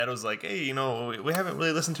Dad was like, hey, we haven't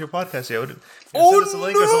really listened to your podcast yet. Send us a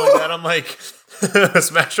link or something like that. I'm like,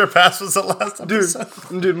 Smash or Pass was the last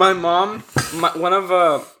episode. Dude, my mom, one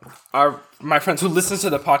of my friends who listens to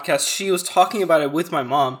the podcast, she was talking about it with my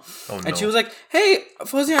mom. And she was like, hey,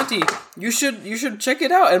 Fuzzy Auntie, you should check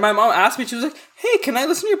it out. And my mom asked me, she was like, hey, can I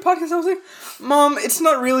listen to your podcast? I was like, Mom, it's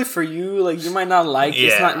not really for you. Like, you might not like it.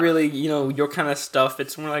 It's not really, your kind of stuff.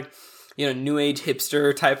 It's more like, new age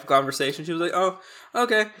hipster type of conversation. She was like, oh,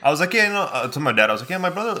 okay. I was like, to my dad, I was like,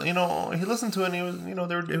 my brother, he listened to it and he was,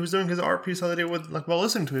 he was doing his art piece the other day while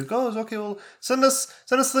listening to it. He goes, okay, well, send us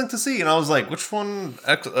the link to see. And I was like, which one,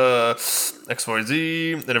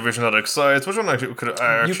 XYZ, Innovation.X sites, which one could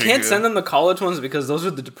I actually You can't send them the college ones because those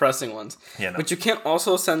are the depressing ones. Yeah, no. But you can't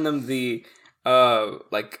also send them the,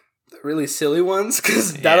 really silly ones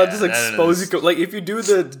because that'll just expose you. Like if you do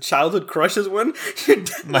the childhood crushes one,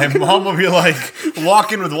 my mom will be like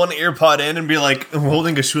walking with one earpod in and be like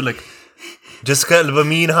holding a shoe like Jessica Alba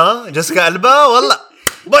mean, huh? Jessica Alba, wallah.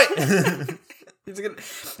 What? He's gonna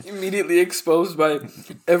immediately exposed by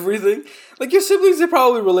everything. Like your siblings, they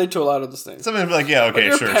probably relate to a lot of those things. Somebody's be like, yeah, okay,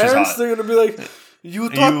 your sure, parents, she's hot. They're gonna be like, you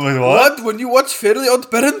thought what when you watch Fairly Odd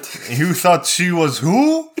Parent? You thought she was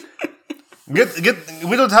who? Get.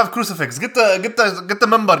 We don't have crucifix. Get the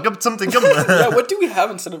member. Get something. Yeah, what do we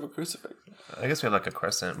have instead of a crucifix? I guess we have like a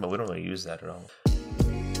crescent, but we don't really use that at all.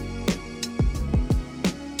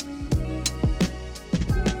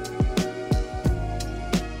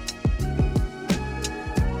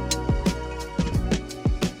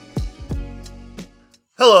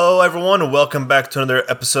 Hello, everyone, and welcome back to another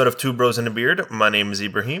episode of Two Bros and a Beard. My name is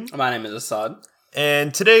Ibrahim. My name is Assad.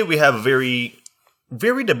 And today we have a very,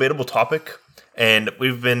 very debatable topic. And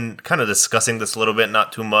we've been kind of discussing this a little bit,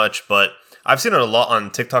 not too much, but I've seen it a lot on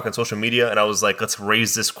TikTok and social media, and I was like, let's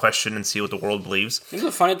raise this question and see what the world believes. I think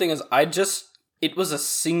the funny thing is, it was a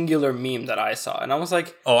singular meme that I saw, and I was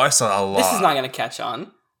like, oh, I saw a lot. This is not going to catch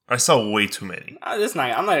on. I saw way too many. I'm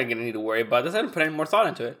not going to need to worry about this. I didn't put any more thought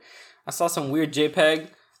into it. I saw some weird JPEG,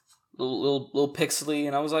 little pixely,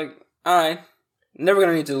 and I was like, alright, never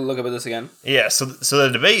going to need to look up at this again. Yeah, so the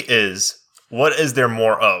debate is, what is there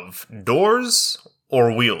more of? Doors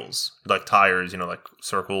or wheels? Like tires, like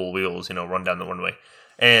circle wheels, run down the one way.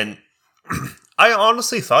 And I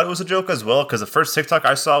honestly thought it was a joke as well, because the first TikTok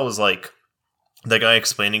I saw was like the guy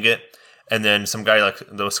explaining it, and then some guy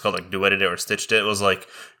that was called like duetted it or stitched it. It was like,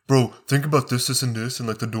 bro, think about this, and this, and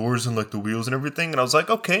like the doors and like the wheels and everything. And I was like,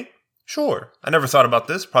 okay, sure. I never thought about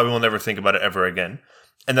this. Probably will never think about it ever again.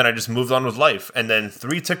 And then I just moved on with life. And then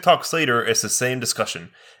 3 TikToks later, it's the same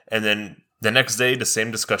discussion. And then the next day, the same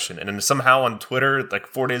discussion. And then somehow on Twitter, like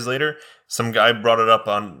 4 days later, some guy brought it up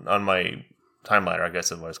on my timeline, I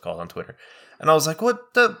guess is what it's called on Twitter. And I was like,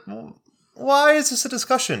 why is this a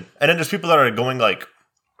discussion? And then there's people that are going like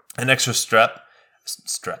an extra step,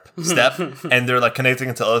 and they're like connecting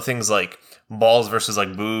it to other things like balls versus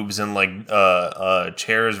like boobs and like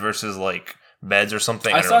chairs versus like beds or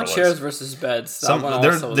something. I saw chairs versus beds.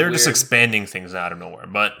 They're just expanding things out of nowhere.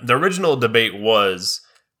 But the original debate was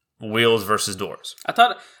wheels versus doors. I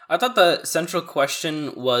thought the central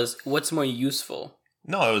question was what's more useful.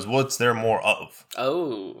 No, it was what's there more of.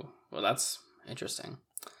 Oh, well, that's interesting.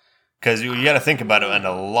 Because you got to think about it, and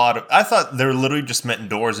I thought they literally just meant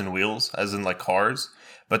doors and wheels, as in like cars.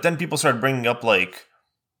 But then people started bringing up like,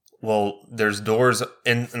 well, there's doors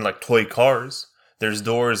in like toy cars. There's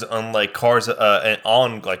doors on like cars,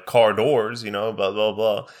 on like car doors, blah, blah,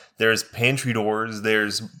 blah. There's pantry doors.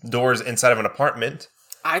 There's doors inside of an apartment.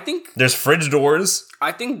 I think there's fridge doors.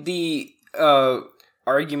 I think the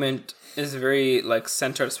argument is very like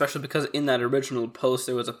centered, especially because in that original post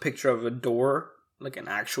there was a picture of a door, like an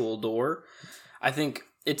actual door. I think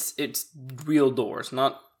it's real doors,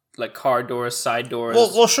 not like car doors, side doors.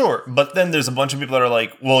 Well, sure, but then there's a bunch of people that are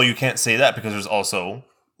like, well, you can't say that because there's also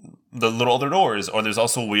the little other doors, or there's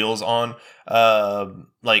also wheels on,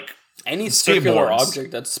 like any circular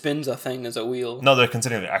object that spins a thing is a wheel. No, they're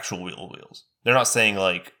considering actual wheels. They're not saying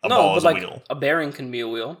like a ball is a wheel. A bearing can be a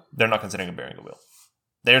wheel. They're not considering a bearing a wheel.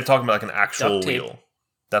 They're talking about like an actual wheel.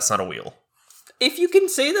 That's not a wheel. If you can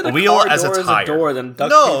say that a wheel car door is a door, then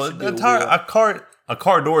duct tape should be a wheel. A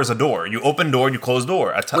car door is a door. You open door, you close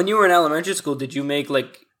door. When you were in elementary school, did you make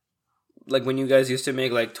like when you guys used to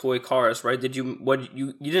make like toy cars, right? Did you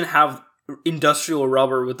you didn't have industrial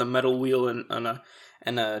rubber with a metal wheel and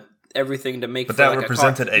a everything to make? But that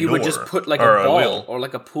represented a door. You would just put like a ball or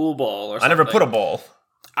like a pool ball or something. I never put a ball.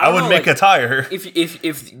 I would make a tire.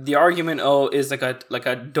 If the argument is like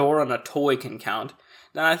a door on a toy can count,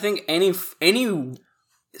 then I think any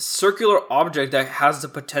circular object that has the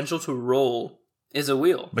potential to roll is a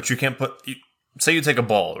wheel. But you can't put say you take a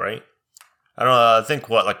ball, right? I don't know. I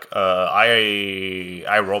think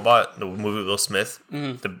I Robot, the movie with Will Smith,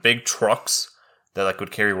 the big trucks that like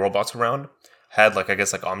would carry robots around had like I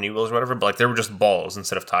guess like Omni wheels or whatever, but like they were just balls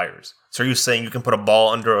instead of tires. So are you saying you can put a ball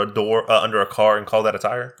under a door under a car and call that a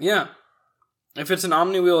tire? Yeah. If it's an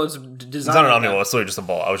Omni wheel, it's designed. It's not an Omni wheel. It's literally just a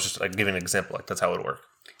ball. I was just like giving an example. Like that's how it would work.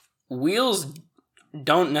 Wheels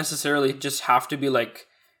don't necessarily just have to be like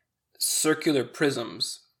circular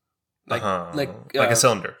prisms. Like a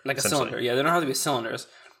cylinder. Like a cylinder. Yeah, they don't have to be cylinders.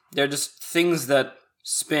 They're just things that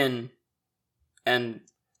spin and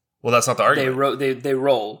well, that's not the argument. They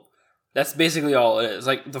roll. That's basically all it is.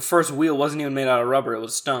 Like, the first wheel wasn't even made out of rubber, it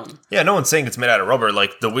was stone. Yeah, no one's saying it's made out of rubber.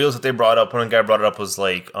 Like, the wheels that they brought up, one guy brought it up was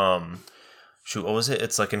like, what was it?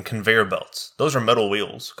 It's like in conveyor belts. Those are metal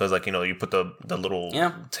wheels, because, like, you know, you put the little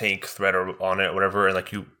tank threader on it or whatever, and,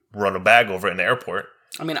 like, you run a bag over it in the airport.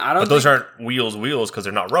 I mean, I don't But those aren't wheels because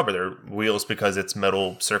they're not rubber. They're wheels because it's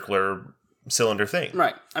metal, circular, cylinder thing.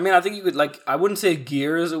 Right. I mean, I think you could, like, I wouldn't say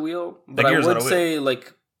gear is a wheel, but I would say,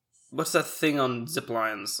 like, what's that thing on zip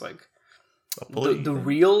lines? Like, the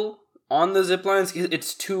reel on the zip lines,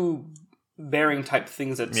 it's two bearing type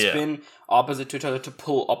things that spin opposite to each other to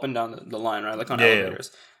pull up and down the line, right? Like on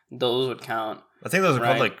elevators. Yeah. Those would count. I think those are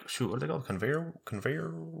called like what are they called?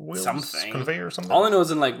 Conveyor wheels? Something. Conveyor or something? All I know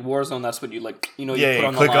is in like Warzone, that's what you like, you know, you put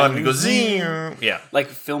on click the line. On, you go zing. Yeah. Like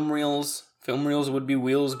film reels. Film reels would be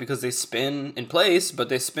wheels because they spin in place, but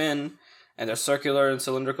they spin and they're circular and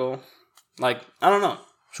cylindrical. Like, I don't know.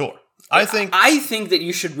 Sure. I think that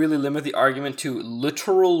you should really limit the argument to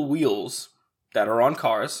literal wheels that are on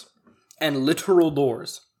cars and literal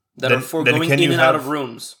doors that are for going in and out of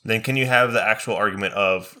rooms. Then can you have the actual argument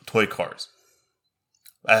of toy cars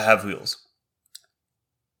that have wheels?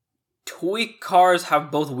 Toy cars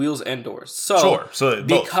have both wheels and doors. So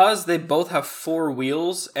because they both have 4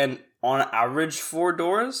 wheels and on average 4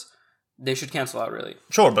 doors, they should cancel out, really.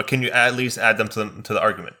 Sure, but can you at least add them to the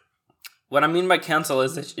argument? What I mean by cancel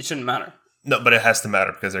is that it shouldn't matter. No, but it has to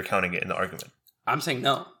matter because they're counting it in the argument. I'm saying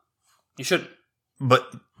no. You shouldn't. But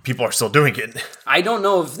people are still doing it. I don't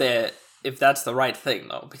know if that's the right thing,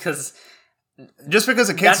 though, because just because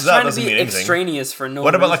it cancels out doesn't mean anything. Extraneous for no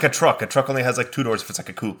What about reason. like a truck? A truck only has like 2 doors if it's like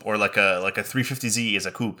a coupe, or like a 350Z is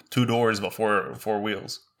a coupe, 2 doors but four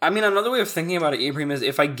wheels. I mean, another way of thinking about it, Ibrahim, is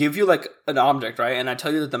if I give you like an object, right, and I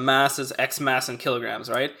tell you that the mass is X mass in kilograms,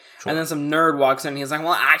 right, and then some nerd walks in and he's like,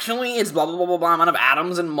 well, actually, it's blah blah blah blah blah amount of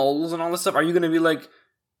atoms and moles and all this stuff. Are you going to be like,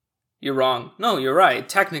 you're wrong? No, you're right.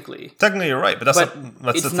 Technically you're right, but that's a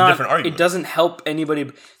different argument. It doesn't help anybody.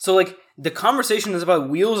 So like the conversation is about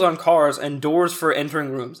wheels on cars and doors for entering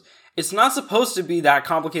rooms. It's not supposed to be that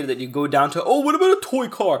complicated that you go down to, what about a toy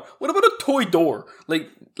car? What about a toy door? Like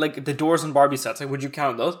the doors in Barbie sets. Like, would you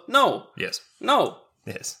count those? No. Yes. No.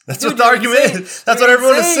 Yes. That's what the argument is. That's what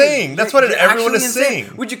everyone is saying. That's what everyone is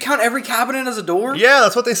saying. Would you count every cabinet as a door? Yeah,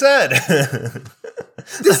 that's what they said.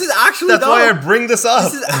 This is actually dumb. That's why I bring this up.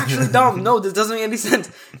 This is actually dumb. No, this doesn't make any sense.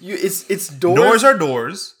 It's doors. Doors are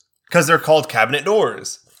doors because they're called cabinet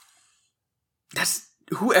doors. That's...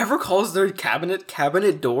 Whoever calls their cabinet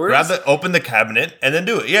doors? Open the cabinet and then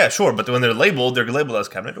do it. Yeah, sure. But when they're labeled as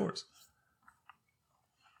cabinet doors.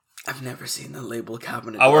 I've never seen the label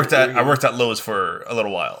cabinet. I worked at Lowe's for a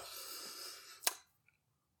little while.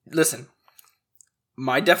 Listen,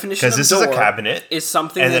 my definition of this is a cabinet is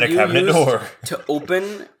something and that then a cabinet door to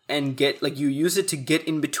open and get, like, you use it to get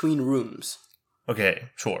in between rooms. Okay,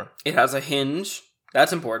 sure. It has a hinge.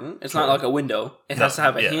 That's important. It's not like a window. It has to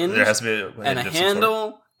have a hinge. There has to be a hinge and a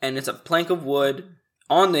handle, and it's a plank of wood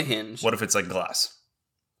on the hinge. What if it's like glass?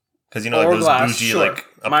 Because like those glass, bougie like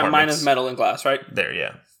apartments. Mine is metal and glass, right? There,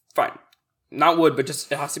 yeah. Fine. Not wood, but just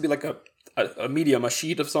it has to be like a medium, a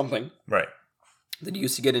sheet of something. Right. That you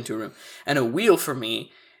use to get into a room. And a wheel for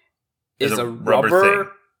me is a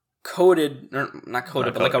rubber coated, or not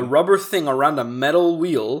coated, but like a rubber thing around a metal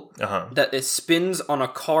wheel that it spins on a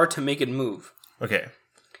car to make it move. Okay.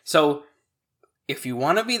 So, if you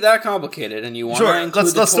want to be that complicated and you want to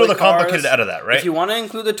include let's throw the complicated out of that, right? If you want to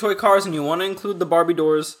include the toy cars and you want to include the Barbie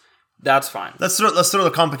doors, that's fine. Let's throw the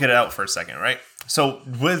complicated out for a second, right? So,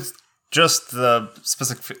 with just the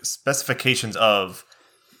specifications of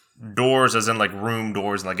doors, as in like room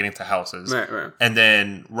doors and like getting to houses, right, and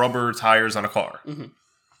then rubber tires on a car. Mm-hmm.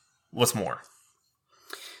 What's more?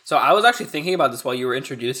 So, I was actually thinking about this while you were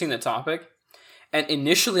introducing the topic, and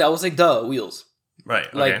initially I was like, duh, wheels. Right.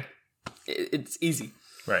 Okay. Like, it's easy.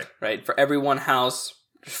 Right. Right. For every one house,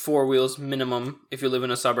 4 wheels minimum. If you live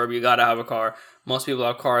in a suburb, you gotta have a car. Most people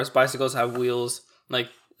have cars. Bicycles have wheels. Like,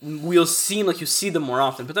 wheels seem like you see them more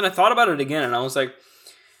often. But then I thought about it again, and I was like,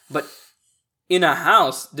 but in a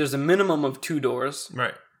house, there's a minimum of 2 doors.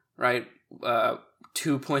 Right. Right?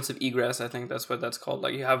 2 points of egress, I think that's what that's called.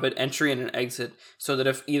 Like, you have an entry and an exit, so that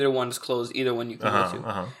if either one is closed, either one you can go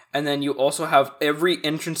to. And then you also have every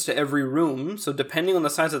entrance to every room, so depending on the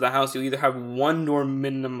size of the house, you either have 1 door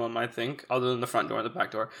minimum, I think, other than the front door and the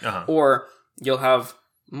back door, or you'll have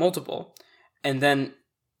multiple. And then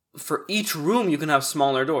for each room, you can have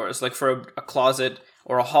smaller doors, like for a closet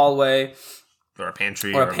or a hallway, or a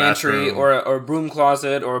pantry, or a broom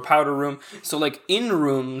closet, or a powder room. So, like, in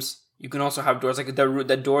rooms, you can also have doors, like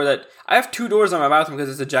that door that... I have 2 doors on my bathroom because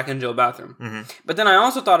it's a Jack and Jill bathroom. Mm-hmm. But then I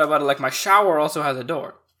also thought about it, like, my shower also has a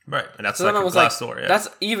door. Right, and that's so like a glass door, yeah. That's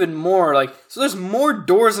even more, like... So there's more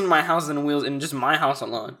doors in my house than wheels in just my house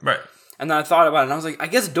alone. Right. And then I thought about it, and I was like, I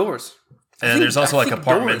guess doors. And there's also, like,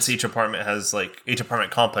 apartments. Doors. Each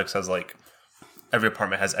apartment complex has, like... Every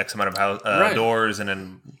apartment has X amount of doors, and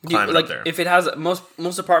then climb up there. If it has...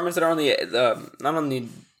 Most apartments that are on the... not on the...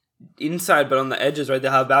 inside, but on the edges, right, they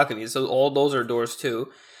have balconies, so all those are doors too.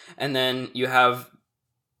 And then you have,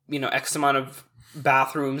 X amount of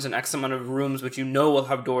bathrooms and X amount of rooms which will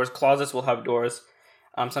have doors. Closets will have doors.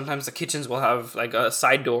 Sometimes the kitchens will have like a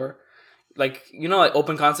side door, like like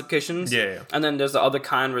open concept kitchens. Yeah. And then there's the other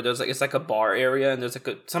kind where there's like, it's like a bar area, and there's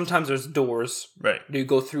like sometimes there's doors right that you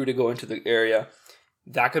go through to go into the area.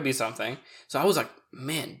 That could be something. So I was like,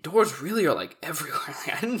 man, doors really are like everywhere.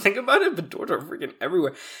 I didn't think about it, but doors are freaking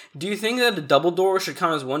everywhere. Do you think that a double door should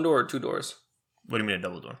count as 1 door or 2 doors? What do you mean a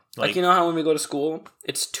double door? Like how when we go to school,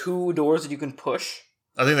 it's 2 doors that you can push?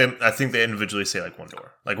 I think they individually say like 1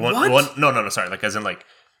 door. Like one. What? No, sorry. Like as in like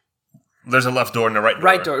there's a left door and a right door.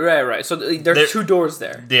 Right door, right. So there's 2 doors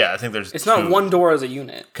there. Yeah, I think there's. It's not 1 door as a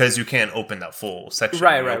unit because you can't open that full section.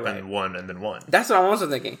 Right. Open 1 and then 1. That's what I'm also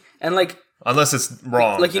thinking, and like. Unless it's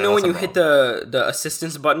wrong. Like, when you hit the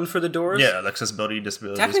assistance button for the doors? Yeah, the accessibility,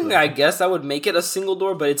 disability. Technically, I guess that would make it a single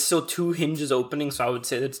door, but it's still 2 hinges opening, so I would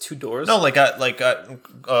say that's 2 doors. No,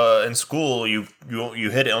 in school, you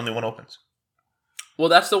hit it, only 1 opens. Well,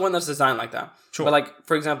 that's the one that's designed like that. Sure. But, like,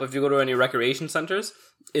 for example, if you go to any recreation centers,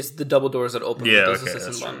 it's the double doors that open with those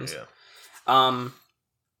assistance buttons. True, yeah.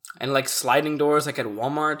 And, like, sliding doors, like at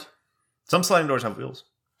Walmart. Some sliding doors have wheels.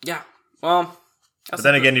 Yeah. Well... But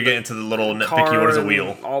then again, you get into the little nitpicky. What is a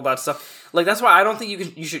wheel? All that stuff. Like, that's why I don't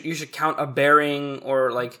think you should count a bearing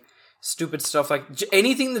or like stupid stuff like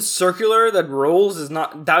anything that's circular that rolls is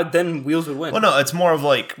not that. Then wheels would win. Well, no, it's more of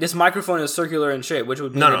like this microphone is circular in shape, which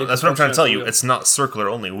would no. That's what I'm trying to tell you. It's not circular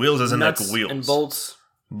only. Wheels isn't like wheels and bolts.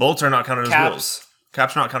 Bolts are not counted as wheels.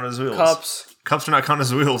 Caps are not counted as wheels. Cups are not counted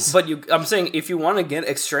as wheels. But I'm saying if you want to get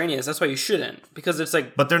extraneous, that's why you shouldn't, because it's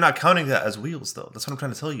like. But they're not counting that as wheels, though. That's what I'm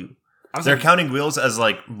trying to tell you. They're counting wheels as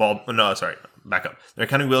like ball. No, sorry, back up. They're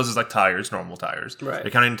counting wheels as like tires, normal tires. Right.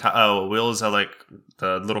 They're counting wheels as like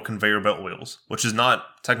the little conveyor belt wheels, which is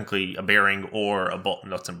not technically a bearing or a bolt,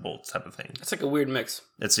 nuts and bolts type of thing. It's like a weird mix.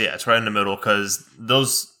 It's right in the middle because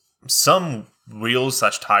some wheels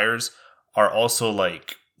 / tires are also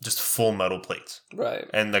like just full metal plates, right?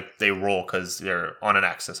 And like they roll because they're on an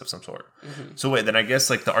axis of some sort. Mm-hmm. So wait, then I guess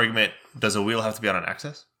like the argument: does a wheel have to be on an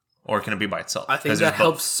axis? Or can it be by itself? I think that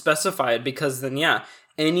helps specify it because then,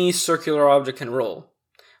 any circular object can roll.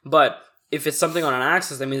 But if it's something on an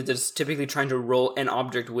axis, that means it's typically trying to roll an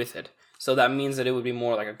object with it. So that means that it would be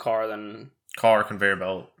more like a car than... Car, conveyor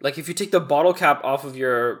belt. Like if you take the bottle cap off of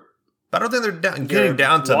your... I don't think they're getting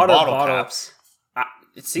down to bottle caps.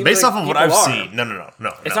 It seems based like off of what I've seen. No.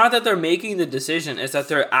 It's not that they're making the decision, it's that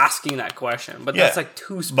they're asking that question. But that's like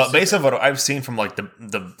too specific. But based on what I've seen from like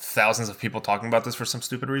the thousands of people talking about this for some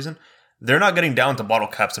stupid reason, they're not getting down to bottle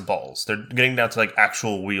caps and balls. They're getting down to like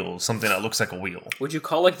actual wheels, something that looks like a wheel. Would you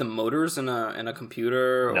call like the motors in a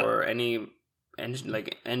computer or any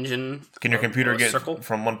engine? Can your computer get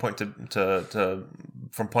from one point to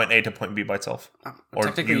from point A to point B by itself? Or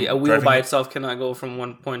technically, a wheel by itself cannot go from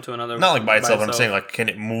one point to another. Not like by itself. I'm saying like, can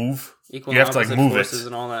it move? You have to like move it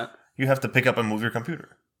and all that. You have to pick up and move your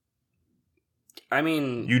computer. I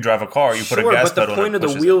mean, you drive a car. You put a gas pedal. But the point of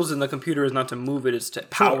the wheels in the computer is not to move it; it's to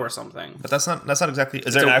power something. But that's not exactly.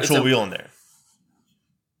 Is there an actual wheel in there?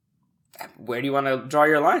 Where do you want to draw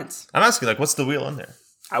your lines? I'm asking, like, what's the wheel in there?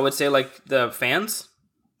 I would say like the fans.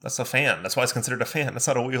 That's a fan. That's why it's considered a fan. That's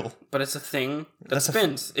not a wheel. But it's a thing that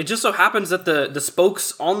spins. It just so happens that the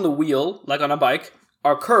spokes on the wheel, like on a bike,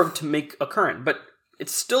 are curved to make a current. But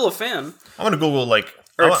it's still a fan. I'm gonna Google like,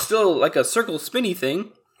 or it's still like a circle spinny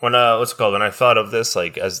thing. When what's it called? When I thought of this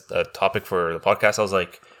like as a topic for the podcast, I was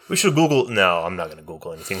like, we should Google. No, I'm not gonna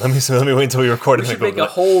Google anything. Let me wait until we record. We should make a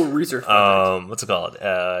whole research project. What's it called?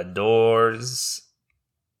 Doors.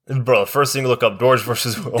 Bro, first thing to look up: doors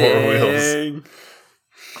versus wheels.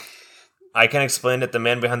 I can explain it. The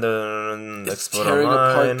man behind the it's tearing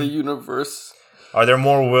apart the universe. Are there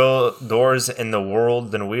more doors in the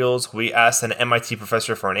world than wheels? We asked an MIT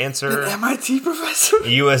professor for an answer. An MIT professor?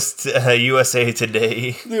 USA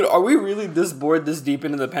Today. Dude, are we really this bored this deep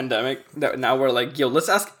into the pandemic that now we're like, yo, let's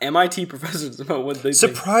ask MIT professors about what they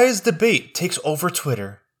Surprise debate takes over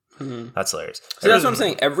Twitter. Mm-hmm. That's hilarious. So that's what I'm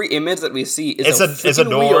saying. Every image that we see is a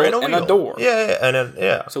door and a door.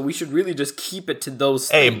 Yeah. So we should really just keep it to those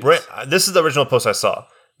things. Hey, Brent, this is the original post I saw.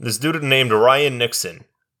 This dude named Ryan Nixon,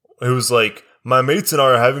 who's like, my mates and I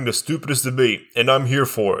are having the stupidest debate, and I'm here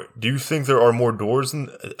for it. Do you think there are more doors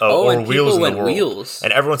or wheels in the world? Wheels.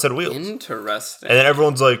 And everyone said wheels. Interesting. And then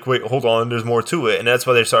everyone's like, wait, hold on, there's more to it. And that's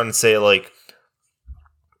why they're starting to say, like,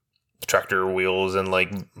 tractor wheels and,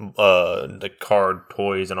 like, the car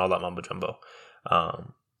toys and all that mumbo-jumbo.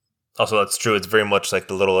 Also, that's true. It's very much like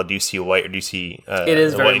the little, do you see white or do you see it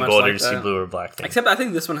is very white and much gold like or do you see blue or black thing? Except I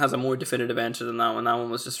think this one has a more definitive answer than that one. That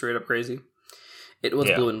one was just straight up crazy. It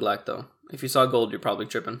was blue and black, though. If you saw gold, you're probably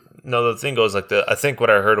tripping. No, the thing goes like I think what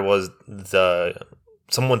I heard was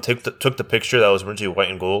someone took the picture that was originally white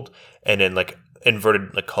and gold, and then like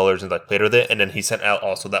inverted like colors and like played with it, and then he sent out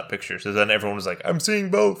also that picture. So then everyone was like, "I'm seeing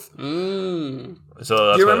both." Mm. So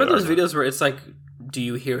that's do you remember those videos where it's like, "Do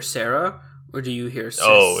you hear Sarah or do you hear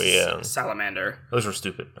Salamander?" Those were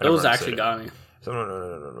stupid. Those actually got me. So no.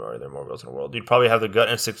 Are there more wheels in the world? You'd probably have the gut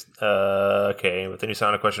instinct. Okay, but then you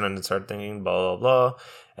sound a question and start thinking blah blah blah,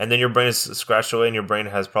 and then your brain is scratched away, and your brain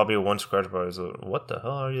has probably one scratch bar. So what the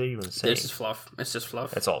hell are you even saying? This is fluff. It's just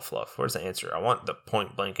fluff. It's all fluff. Where's the answer? I want the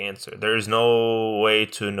point blank answer. There is no way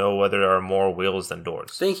to know whether there are more wheels than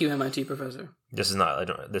doors. Thank you, MIT professor. This is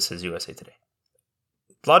not. This is USA Today.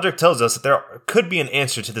 Logic tells us that there could be an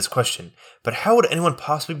answer to this question, but how would anyone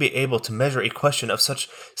possibly be able to measure a question of such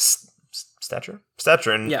stature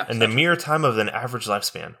in the mere time of an average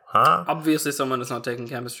lifespan? Huh? Obviously, someone is not taking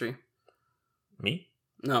chemistry. Me?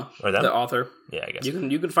 No, or them? The author. Yeah, I guess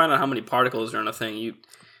you can find out how many particles are in a thing.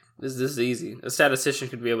 This is easy. A statistician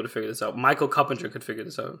could be able to figure this out. Michael Coppinger could figure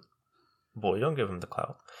this out. Boy, don't give him the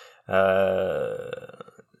clout.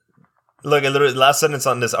 Look, literally, last sentence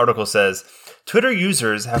on this article says, Twitter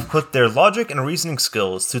users have put their logic and reasoning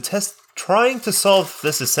skills to test trying to solve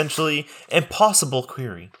this essentially impossible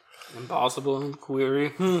query. Impossible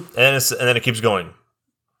query. And then it keeps going.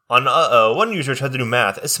 On one user tried to do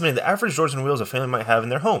math, estimating the average doors and wheels a family might have in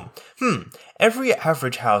their home. Every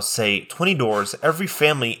average house, say, 20 doors. Every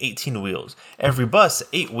family, 18 wheels. Every bus,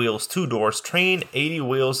 8 wheels, 2 doors. Train, 80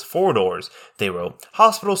 wheels, 4 doors. They wrote.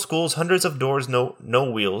 Hospital, schools, hundreds of doors,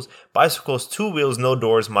 no wheels. Bicycles, 2 wheels, no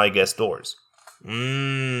doors. My guess, doors. She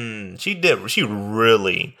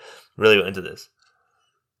really went into this.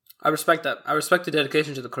 I respect that. I respect the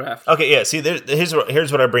dedication to the craft. Okay, yeah. See, here's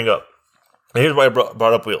what I bring up. Here's why I brought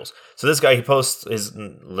up wheels. So this guy, he posts, is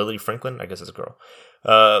Lily Franklin? I guess it's a girl.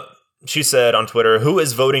 She said on Twitter, who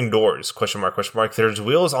is voting doors? ? There's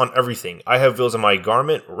wheels on everything. I have wheels on my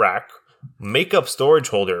garment rack, makeup storage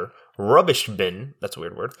holder, rubbish bin. That's a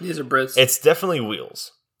weird word. These are Brits. It's definitely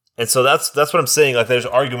wheels. And so that's what I'm saying. Like, there's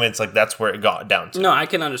arguments, like, that's where it got down to. No, I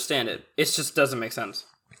can understand it. It just doesn't make sense.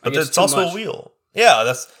 But it's also a wheel. Yeah,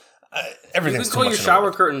 that's... everything's you can call your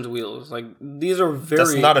shower curtains wheels. Like, these are very...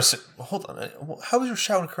 That's not a... Hold on. How is your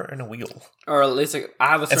shower curtain a wheel? Or at least, like, I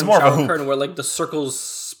have a certain shower curtain where, like, the circles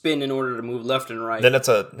spin in order to move left and right. Then that's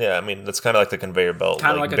that's kind of like the conveyor belt.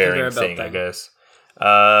 Kind of like a conveyor belt thing, I guess.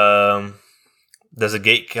 Does a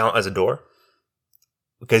gate count as a door?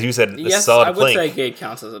 Because you said yes, solid plank. Yes, I would say a gate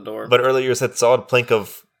counts as a door. But earlier you said solid plank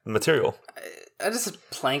of material. I just said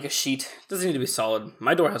plank, a sheet. It doesn't need to be solid.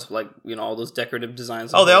 My door has, like, all those decorative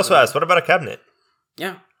designs. Oh, they also asked, what about a cabinet?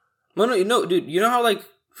 Yeah. Well, no, dude, you know how, like,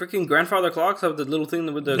 freaking grandfather clocks have the little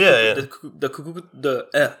thing with the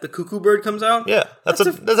the cuckoo bird comes out? Yeah, that's a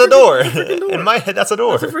door. That's a door. In my head, that's a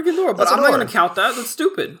door. That's a freaking door, but I'm not going to count that. That's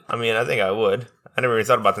stupid. I mean, I think I would. I never even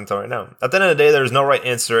thought about that until right now. At the end of the day, there's no right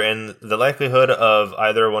answer, and the likelihood of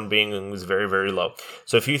either one being is very, very low.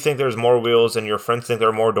 So if you think there's more wheels and your friends think there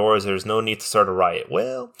are more doors, there's no need to start a riot.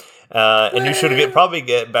 And you should probably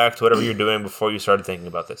get back to whatever you're doing before you started thinking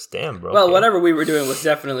about this. Damn, bro. Well, whatever we were doing was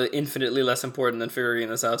definitely infinitely less important than figuring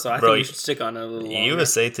this out, so I think we should stick on it a little longer.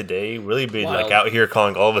 USA Today really been like out here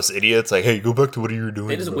calling all of us idiots, like, hey, go back to what you were doing.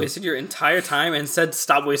 They just wasted your entire time and said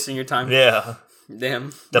stop wasting your time. Yeah.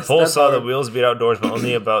 Damn. The poll saw the wheels beat outdoors, but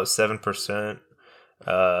only about 7%.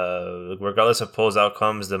 Regardless of polls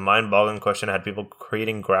outcomes, the mind-boggling question had people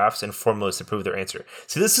creating graphs and formulas to prove their answer.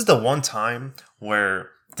 See, this is the one time where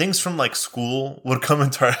things from like school would come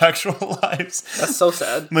into our actual lives. That's so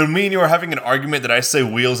sad. When me and you are having an argument that I say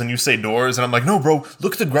wheels and you say doors, and I'm like, no, bro,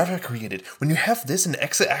 look at the graph I created. When you have this and the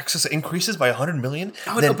x-axis increases by 100 million.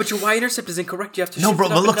 Oh, no, but your y-intercept is incorrect. You have to no, bro,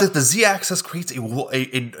 but look, the z-axis creates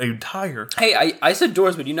a tire. Hey, I said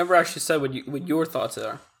doors, but you never actually said what your thoughts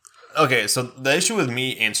are. Okay, so the issue with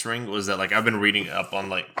me answering was that like I've been reading up on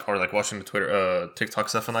like or like watching the Twitter, TikTok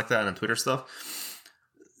stuff and like that, and then Twitter stuff.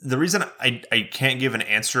 The reason I can't give an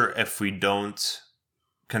answer if we don't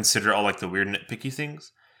consider all like the weird nitpicky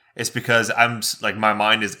things is because I'm like my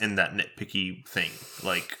mind is in that nitpicky thing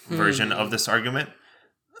like version of this argument,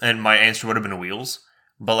 and my answer would have been wheels.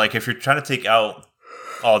 But like if you're trying to take out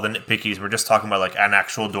all the nitpickies, we're just talking about like an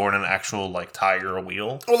actual door and an actual like tire or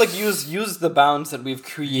wheel. Or like use the bounds that we've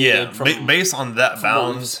created from based on that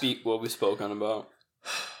bounds. What we've spoken about.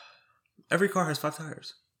 Every car has 5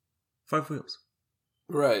 tires, 5 wheels.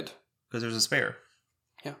 Right. Because there's a spare.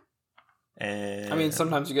 Yeah. And I mean,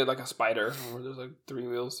 sometimes you get like a spider where there's like 3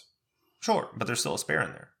 wheels. Sure, but there's still a spare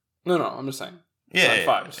in there. No, I'm just saying. Yeah, it's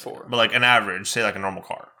not 5, it's 4. But like an average, say like a normal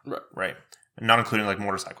car. Right. Not including like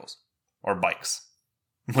motorcycles or bikes.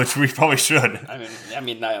 Which we probably should. I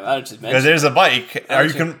mean, now just mentioned. Because there's a bike. Are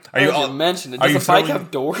you mentioned it? Does a bike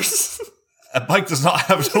have doors? A bike does not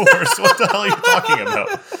have doors. What the hell are you talking about?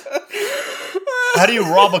 How do you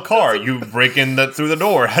rob a car? You break in through the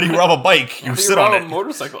door. How do you rob a bike? You sit on it. A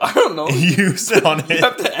motorcycle? I don't know. You sit on it. You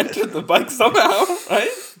have to enter the bike somehow, right?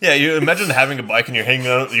 Yeah, you imagine having a bike and you're hanging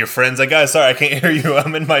out with your friends. Like, guys, sorry, I can't hear you.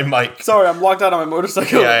 I'm in my mic. Sorry, I'm locked out on my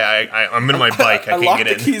motorcycle. Yeah, I'm in my bike. I can't get in. I locked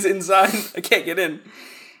the keys inside. I can't get in.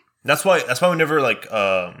 That's why whenever like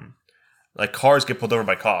cars get pulled over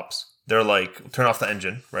by cops, they're like turn off the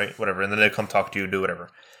engine, right? Whatever, and then they come talk to you, do whatever.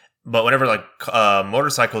 But whenever like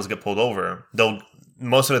motorcycles get pulled over,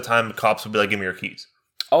 most of the time the cops will be like, "Give me your keys."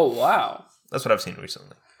 Oh wow, that's what I've seen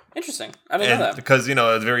recently. Interesting. I didn't know that because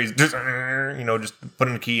it's very just put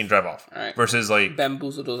in the key and drive off. Right. Versus like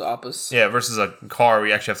bamboozle those oppas. Yeah, versus a car where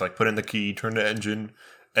you actually have to like put in the key, turn the engine,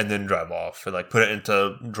 and then drive off, or like put it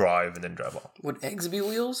into drive and then drive off. Would eggs be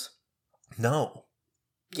wheels? No.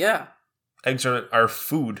 Yeah. Eggs are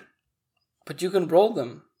food. But you can roll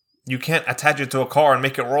them. You can't attach it to a car and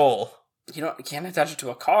make it roll. You can't attach it to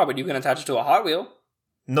a car, but you can attach it to a Hot Wheel.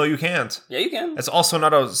 No, you can't. Yeah, you can. It's also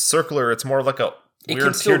not a circular. It's more like a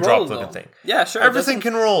weird teardrop looking thing. Yeah, sure. Everything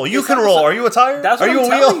can roll. You can roll. Are you a tire? That's what I'm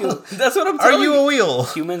telling you. That's what I'm telling you. Are you a wheel?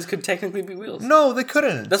 Humans could technically be wheels. No, they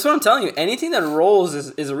couldn't. That's what I'm telling you. Anything that rolls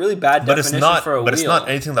is a really bad definition for a wheel. But it's not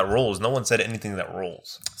anything that rolls. No one said anything that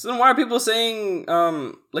rolls. So then why are people saying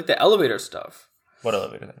like the elevator stuff? What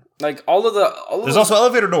elevator thing? Like There's also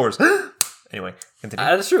elevator doors. Anyway, continue.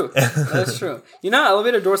 That is true. That is true. You know how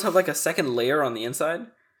elevator doors have like a second layer on the inside?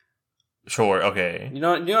 Sure, okay. You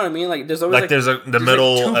know what I mean? Like there's always there's the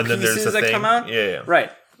middle like and then there's the that thing. Come out? Yeah.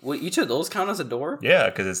 Right. Will each of those count as a door?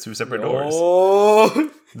 Yeah, because it's 2 separate doors.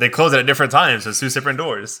 They close at different times, so it's 2 separate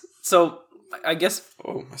doors. So I guess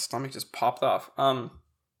my stomach just popped off. Pop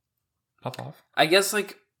off? I guess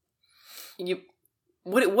like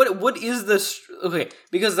what is this? Okay,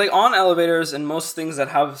 because like on elevators and most things that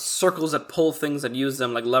have circles that pull things that use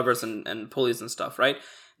them like levers and pulleys and stuff, right?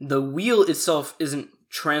 The wheel itself isn't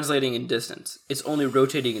translating in distance. It's only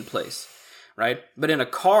rotating in place, right? But in a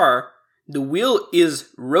car, the wheel is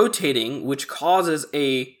rotating, which causes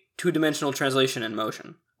a 2-dimensional translation in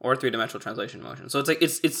motion or 3-dimensional translation in motion. So it's like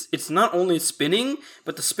it's not only spinning,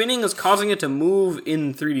 but the spinning is causing it to move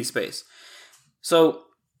in 3D space. So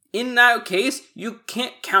in that case, you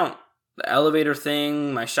can't count the elevator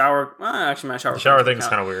thing, my shower. Actually, my shower. The shower thing is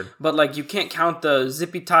kind of weird. But like, you can't count the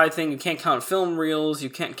zippy tie thing. You can't count film reels. You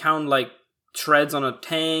can't count like treads on a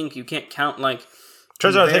tank. You can't count like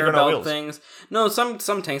treads on a tank or no wheels. Things. No, some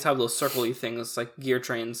tanks have those circle-y things like gear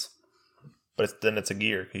trains. But then it's a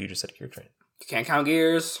gear because you just said gear train. You can't count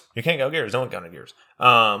gears. You can't count gears. No one counted gears.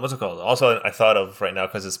 What's it called? Also, I thought of right now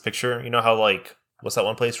because this picture. You know how like what's that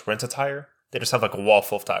one place? Rent a Tire. They just have like a wall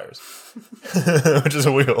full of tires, which is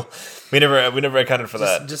a wheel. We never accounted for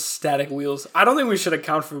that. Just static wheels. I don't think we should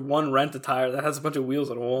account for one rent a tire that has a bunch of wheels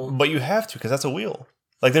on a wall. But you have to because that's a wheel.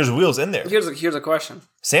 Like there's wheels in there. Here's a question.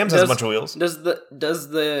 Sam's has a bunch of wheels. Does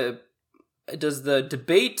the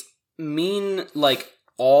debate mean like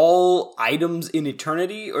all items in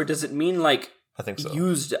eternity, or does it mean like I think so.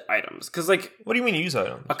 Used items? Because like, what do you mean used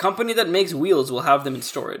items? A company that makes wheels will have them in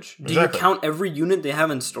storage. Do you count every unit they have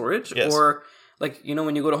in storage? Yes. Or like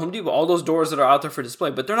when you go to Home Depot, all those doors that are out there for display,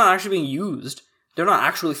 but they're not actually being used. They're not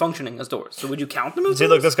actually functioning as doors. So would you count them as See, doors?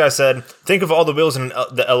 look, this guy said, think of all the wheels in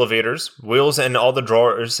the elevators, wheels in all the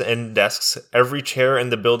drawers and desks. Every chair in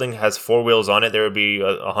the building has 4 wheels on it. There would be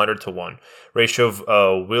 100 to 1 ratio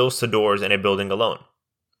of wheels to doors in a building alone.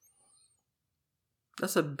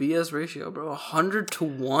 That's a BS ratio, bro. 100 to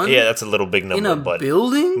 1? Yeah, that's a little big number. In a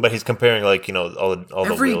building? But he's comparing, like, you know, all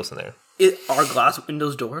the wheels in there. Are glass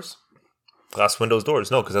windows doors? Glass windows,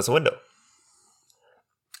 doors. No, because that's a window.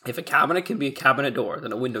 If a cabinet can be a cabinet door,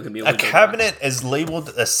 then a window can be a window door. A cabinet is labeled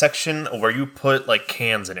a section where you put, like,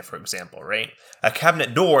 cans in it, for example, right? A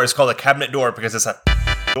cabinet door is called a cabinet door because it's a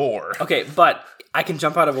door. Okay, but I can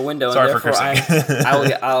jump out of a window, Sorry and therefore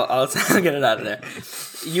I'll get it out of there.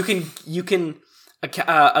 You can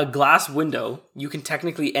a glass window. You can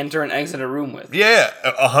technically enter and exit a room with. Yeah,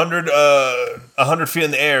 100 feet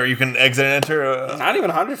in the air, you can exit and enter. Not even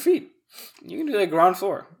 100 feet. You can do that ground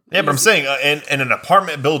floor. Yeah, but I'm saying in an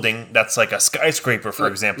apartment building that's like a skyscraper, for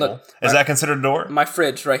example, is that considered a door? My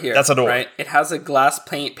fridge right here. That's a door. Right? It has a glass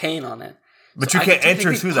pane on it. But so you can't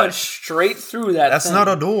enter through that. Straight through that. That's thing. not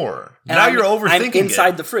a door. And now you're overthinking I'm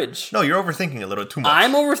inside the fridge. No, you're overthinking a little too much.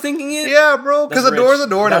 I'm overthinking it? Yeah, bro, because a door is a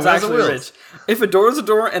door and a wheel is a wheel. Rich. If a door is a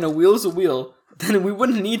door and a wheel is a wheel, then we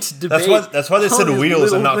wouldn't need to debate. That's why they said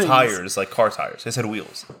wheels and not tires, like car tires. They said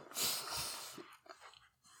wheels.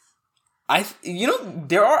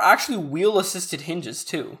 There are actually wheel-assisted hinges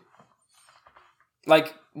too.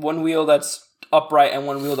 Like one wheel that's upright and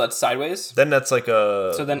one wheel that's sideways. Then that's like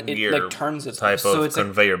a so then it like turns its type so of it's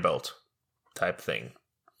conveyor belt type thing.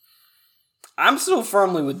 I'm still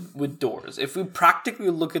firmly with doors. If we practically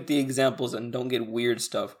look at the examples and don't get weird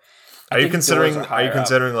stuff, Are you considering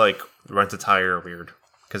like rent a tire weird?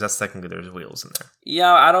 Because that's technically there's wheels in there.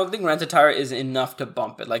 Yeah, I don't think rent a tire is enough to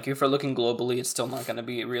bump it. Like if we're looking globally, it's still not going to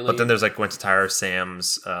be really. But then there's like rent a tire,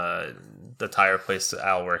 Sam's, the tire place that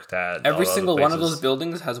Al worked at. Every single one of those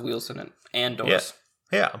buildings has wheels in it and doors.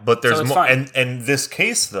 Yeah, but there's more. Fine. And in this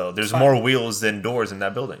case, though, there's more wheels than doors in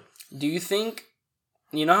that building. Do you think?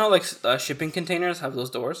 You know how like shipping containers have those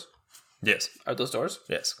doors? Yes. Are those doors?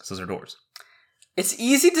 Yes, because those are doors. It's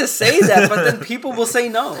easy to say that, but then people will say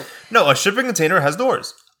no. No, a shipping container has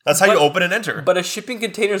doors. That's how you open and enter. But a shipping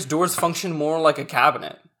container's doors function more like a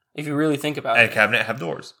cabinet, if you really think about it. And a cabinet have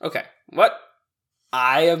doors. Okay. What?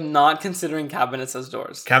 I am not considering cabinets as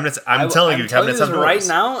doors. Cabinets, I'm telling you, cabinets have doors. Right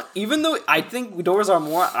now, even though I think doors are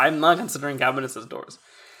more, I'm not considering cabinets as doors.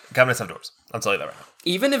 Cabinets have doors. I'll tell you that right now.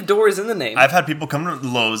 Even if door is in the name. I've had people come to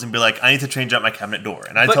Lowe's and be like, I need to change out my cabinet door.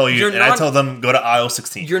 And I tell them, go to aisle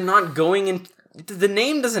 16. You're not going in. The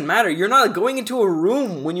name doesn't matter. You're not going into a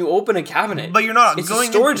room when you open a cabinet. But you're not it's going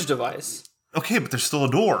a storage device. Okay, but there's still a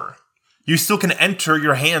door. You still can enter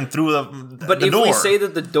your hand through the door. But if we say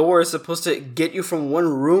that the door is supposed to get you from one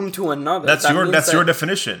room to another, that's your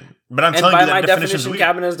definition. But I'm telling you that by my definition,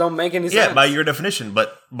 cabinets don't make any sense. Yeah, by your definition,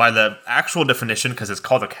 but by the actual definition, because it's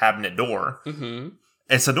called a cabinet door,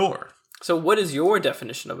 it's a door. So what is your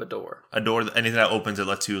definition of a door? A door, anything that opens, it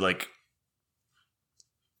lets you like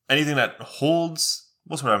anything that holds.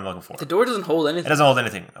 What's what I'm looking for? The door doesn't hold anything. It doesn't hold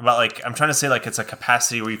anything. About like I'm trying to say like it's a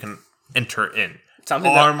capacity where you can enter in.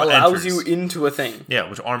 Something that allows you into a thing. Yeah,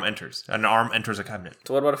 which arm enters. An arm enters a cabinet.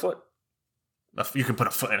 So what about a foot? You can put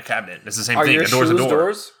a foot in a cabinet. It's the same thing. Are your shoes a door.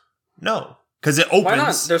 Doors? No, because it opens. Why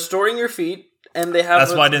not? They're storing your feet, and they have.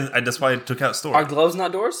 That's why I took out store. Are gloves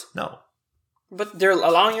not doors? No. But they're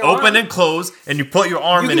allowing your open arm. and close, and you put your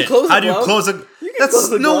arm in it. How do you close a?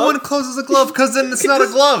 No one closes a glove because then it's not a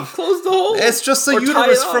glove. Close the hole. It's just a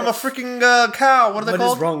uterus from a freaking cow. What are they called?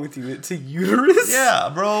 What is wrong with you? It's a uterus.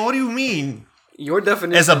 Yeah, bro. What do you mean? Your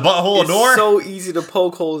definition is a butthole a door? So easy to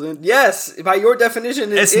poke holes in. Yes, by your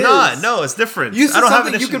definition, it's not. No, it's different. You said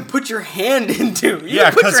something you can put your hand into.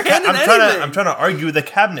 Because I'm trying to argue the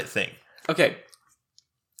cabinet thing. Okay.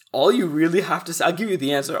 All you really have to say, I'll give you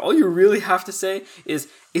the answer. All you really have to say is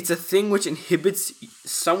it's a thing which inhibits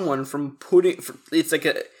someone from putting. It's like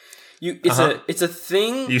it's a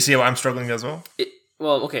thing. You see how I'm struggling as well?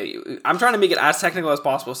 Well, okay. I'm trying to make it as technical as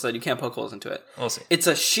possible so that you can't poke holes into it. We'll see. It's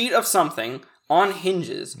a sheet of something on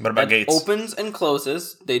hinges. What about gates? Opens and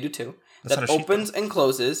closes. They do too. That opens and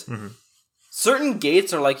closes. Mm-hmm. Certain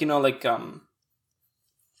gates are like I'm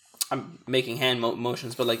making hand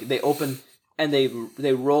motions, but like they open. And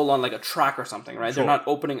they roll on like a track or something, right? Sure. They're not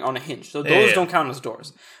opening on a hinge, so those don't count as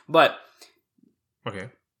doors. But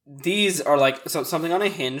these are like something on a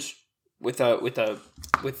hinge with an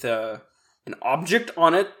object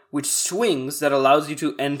on it which swings that allows you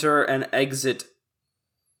to enter and exit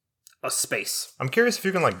a space. I'm curious if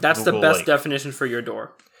you can like. That's Google, the best definition for your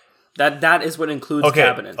door. That is what includes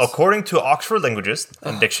cabinets. According to Oxford Languages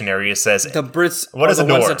and Dictionary, it says the Brits what are is the a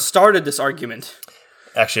door? ones that started this argument.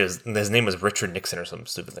 Actually, his name was Richard Nixon or some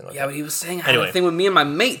stupid thing like that. Yeah, but he was saying I had a thing with me and my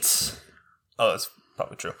mates. Oh, that's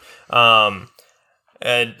probably true.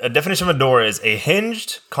 A definition of a door is a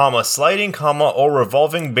hinged, sliding, or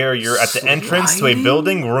revolving barrier at the entrance to a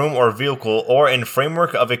building, room, or vehicle, or in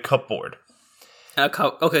framework of a cupboard.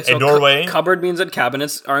 Okay, so a doorway. Cupboard means that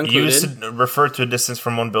cabinets are included. Used to refer to a distance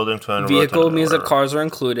from one building to another. Vehicle means that cars are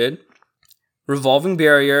included. Revolving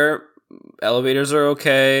barrier, elevators are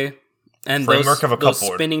okay. And framework of a those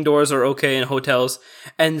cupboard. Spinning doors are okay in hotels.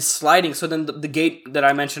 And sliding, so then the gate that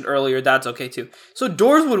I mentioned earlier, that's okay too. So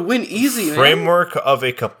doors would win easy, man. Framework of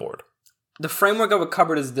a cupboard. The framework of a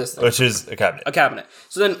cupboard is this thing. Which is a cabinet. A cabinet.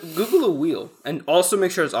 So then Google a wheel. And also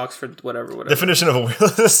make sure it's Oxford, whatever. Definition of a wheel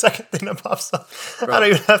is the second thing that pops up. Bro, I don't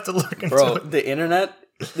even have to look into it. The internet...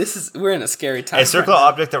 we're in a scary time. A circular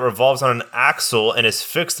object that revolves on an axle and is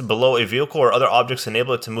fixed below a vehicle or other objects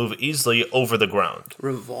enable it to move easily over the ground.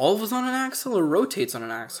 Revolves on an axle or rotates on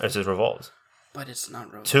an axle? It says revolves. But it's not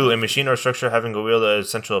revolves. 2, a machine or structure having a wheel that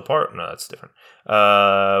is central apart. No, that's different.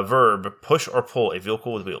 Verb, push or pull a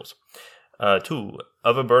vehicle with wheels. 2,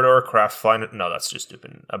 of a bird or a craft flying. No, that's just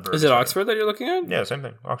stupid. A bird. Is it Oxford that you're looking at? Yeah, same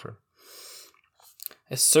thing. Oxford.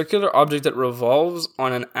 A circular object that revolves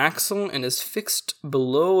on an axle and is fixed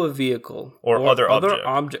below a vehicle or other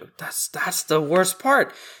object. That's the worst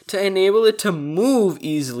part. To enable it to move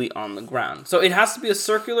easily on the ground. So it has to be a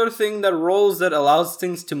circular thing that rolls that allows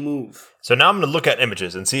things to move. So now I'm going to look at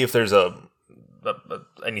images and see if there's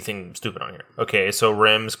anything stupid on here. Okay, so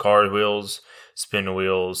rims, cars, wheels, spin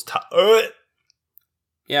wheels.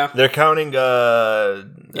 Yeah, they're counting.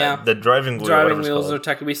 The driving wheel. Driving wheels are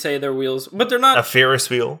technically say they're wheels, but they're not. A Ferris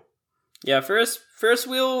wheel. Yeah, Ferris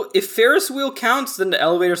wheel. If Ferris wheel counts, then the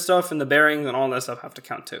elevator stuff and the bearings and all that stuff have to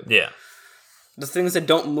count too. Yeah. The things that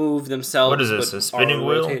don't move themselves. What is this? A spinning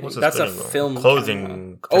wheel? What's that's spinning a film.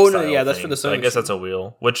 Clothing. Oh no, yeah, that's for the sewing. I guess that's a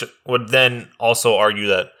wheel, which would then also argue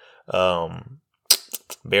that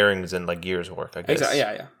bearings and like gears work. I guess. Exactly.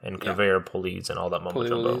 Yeah. And conveyor pulleys and all that mumbo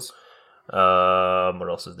jumbo. What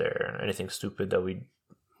else is there? Anything stupid that we?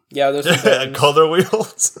 Yeah, there's color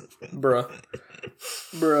wheels. Bruh.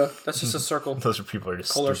 That's just a circle. Those are people are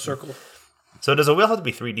just color stupid. circle. So does a wheel have to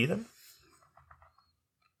be 3D then?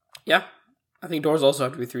 Yeah, I think doors also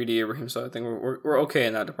have to be 3D, Ibrahim. So I think we're okay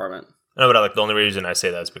in that department. No, but the only reason I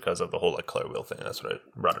say that is because of the whole color wheel thing. That's what I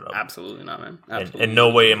brought it up. Absolutely not, man. Absolutely. And in no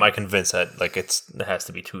way am I convinced that it has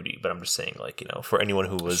to be 2D. But I'm just saying, for anyone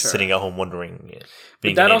who was sitting at home wondering,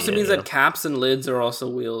 but that also means that caps and lids are also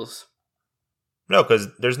wheels. No, because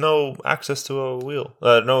there's no access to a wheel.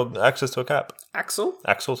 No access to a cap. Axle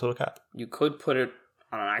to a cap. You could put it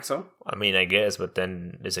on an axle. I mean, I guess, but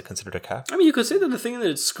then is it considered a cap? I mean, you could say that the thing that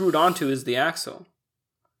it's screwed onto is the axle.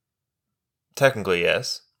 Technically,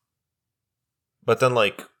 yes. But then,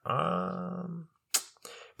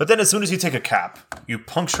 as soon as you take a cap, you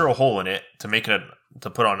puncture a hole in it to make it to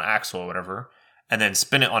put on an axle or whatever, and then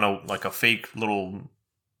spin it on a fake little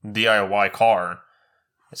DIY car.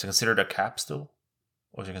 Is it considered a cap still,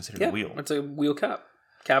 or is it considered a wheel? It's a wheel cap,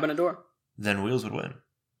 and a door. Then wheels would win.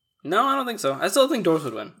 No, I don't think so. I still think doors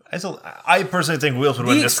would win. I personally think wheels would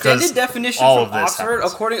win just because the extended definition all from of this Oxford,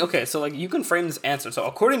 happens. you can frame this answer. So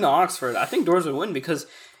according to Oxford, I think doors would win because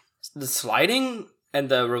the sliding and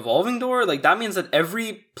the revolving door, that means that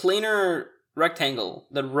every planar rectangle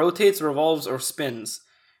that rotates, revolves, or spins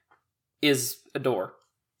is a door.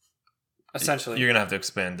 Essentially. You're going to have to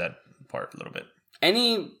expand that part a little bit.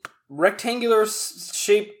 Any rectangular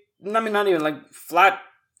shape, not even flat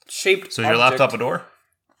shaped So is your laptop a door?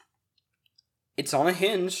 It's on a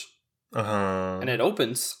hinge. And it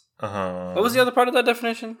opens. What was the other part of that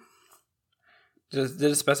definition? Did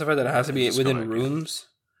it specify that it has to be within rooms?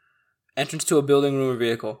 Entrance to a building, room, or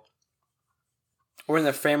vehicle. Or in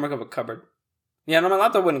the framework of a cupboard. Yeah, no, my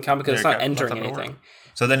laptop wouldn't count because it's not entering anything.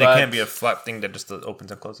 So then it can't be a flat thing that just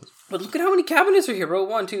opens and closes. But look at how many cabinets are here, bro.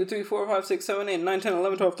 1, 2, 3, 4, 5, 6, 7, 8, 9, 10,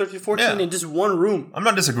 11, 12, 13, 14 in just one room. I'm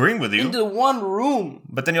not disagreeing with you. Into one room.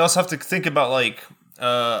 But then you also have to think about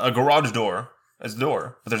a garage door as a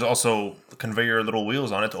door. But there's also conveyor little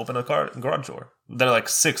wheels on it to open a garage door. They're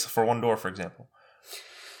 6 for one door, for example.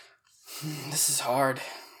 This is hard.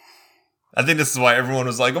 I think this is why everyone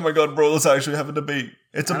was like, "Oh my god, bro, let's actually have a debate."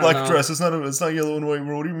 It's a black dress. It's not yellow and white,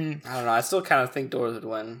 bro. What do you mean? I don't know. I still kind of think doors would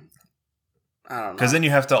win. I don't know. Because then you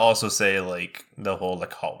have to also say the whole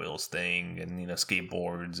Hot Wheels thing, and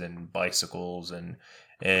skateboards and bicycles and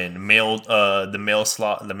mail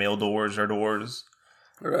the mail doors are doors.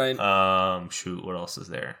 Right. Shoot, what else is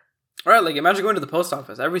there? All right, like imagine going to the post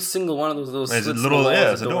office. Every single one of those it's a slits little, in the wall yeah,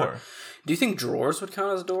 is it's a door. Do you think drawers would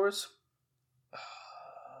count as doors?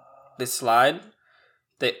 They slide,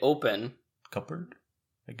 they open. Cupboard,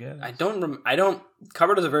 I guess. I don't.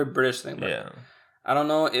 Cupboard is a very British thing. But Yeah. I don't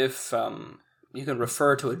know if you can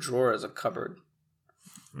refer to a drawer as a cupboard.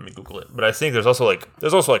 Let me Google it. But I think there's also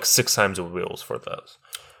like 6 times the wheels for those,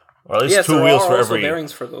 or at least 2 wheels for every.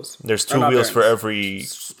 Bearings for those. There's 2 wheels for every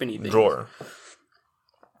spinny drawer.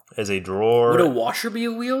 Is a drawer? Would a washer be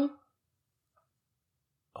a wheel?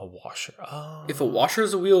 A washer. If a washer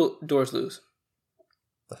is a wheel, doors lose.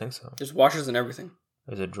 I think so. There's washers in everything.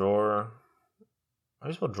 There's a drawer. How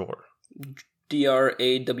do you spell drawer?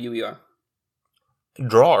 DRAWER.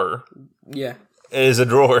 Drawer. Yeah. Is a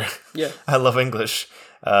drawer. Yeah. I love English.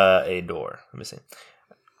 A door. Let me see.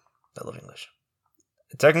 I love English.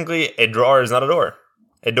 Technically, a drawer is not a door.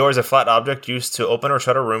 A door is a flat object used to open or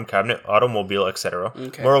shut a room, cabinet, automobile, etc.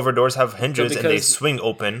 Okay. Moreover, doors have hinges and they swing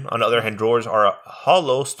open. On the other hand, drawers are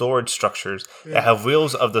hollow storage structures that have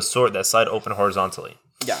wheels of the sort that slide open horizontally.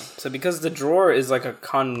 Yeah. So because the drawer is like a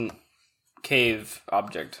concave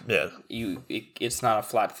object, it's not a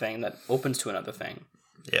flat thing that opens to another thing.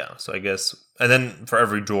 Yeah. So I guess, and then for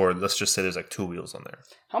every drawer, let's just say there's like 2 wheels on there.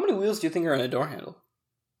 How many wheels do you think are in a door handle?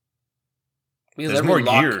 Because there's more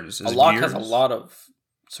gears. A lock has a lot of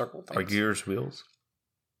circle things. Are gears wheels?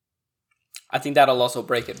 I think that'll also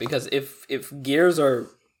break it, because if gears are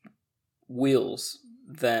wheels,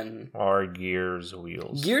 then are gears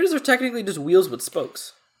wheels? Gears are technically just wheels with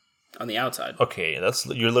spokes on the outside. Okay,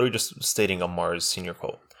 you're literally just stating a Mars Senior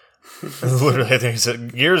quote. Literally, I think so.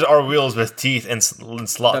 Gears are wheels with teeth and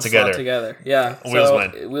slot together. Yeah, wheels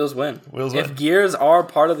win. Wheels win. Wheels if win. Gears are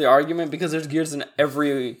part of the argument, because there's gears in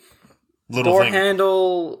every little door thing.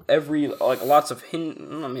 Handle, every lots of hinge.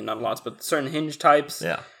 I mean, not lots, but certain hinge types.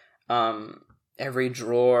 Yeah. Every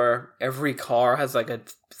drawer, every car has like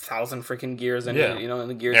 1,000 freaking gears in it. You know, in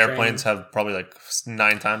the gear. Airplanes have probably like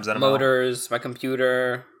 9 times that amount. Motors, my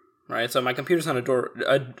computer, right? So my computer's not a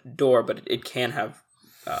door, but it can have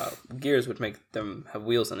gears, which make them have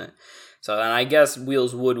wheels in it. So then I guess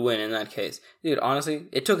wheels would win in that case, dude. Honestly,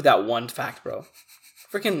 it took that one fact, bro.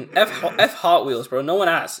 Freaking F Hot Wheels, bro. No one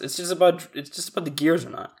asked. It's just about the gears or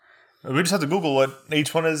not. We just have to Google what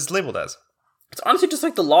each one is labeled as. It's honestly just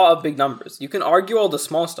like the law of big numbers. You can argue all the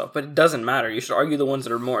small stuff, but it doesn't matter. You should argue the ones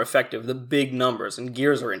that are more effective, the big numbers, and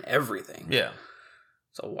gears are in everything. Yeah.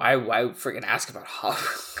 So why freaking ask about Hot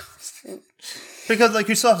Wheels? Because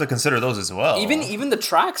you still have to consider those as well. Even the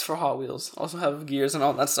tracks for Hot Wheels also have gears and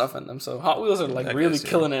all that stuff in them. So Hot Wheels are really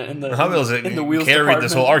killing it in the Hot Wheels in the wheels carried department.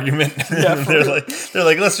 this whole argument. Yeah, they're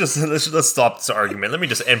like let's stop this argument. Let me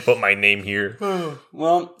just input my name here.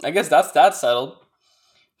 Well, I guess that's settled.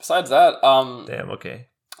 Besides that, damn, okay.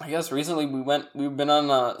 I guess recently we've been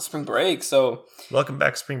on spring break, so welcome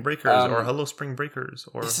back, spring breakers, or hello, spring breakers.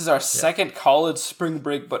 Or this is our second college spring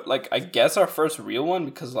break, but I guess our first real one,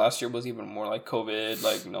 because last year was even more like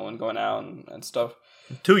COVID, no one going out and stuff.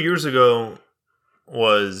 2 years ago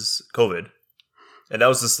was COVID, and that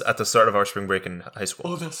was just at the start of our spring break in high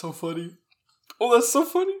school. Oh, that's so funny.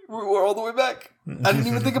 We're all the way back. I didn't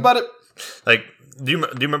even think about it. Do you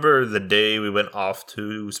remember the day we went off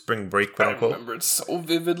to spring break, quote unquote? I remember it so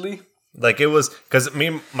vividly. It was because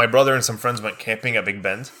me, my brother, and some friends went camping at Big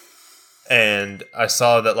Bend, and I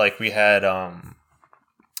saw that we had I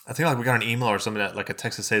think we got an email or something that a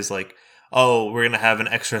text that says oh, we're gonna have an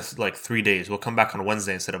extra 3 days. We'll come back on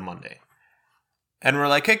Wednesday instead of Monday. And we're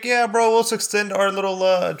like, heck yeah, bro, we'll extend our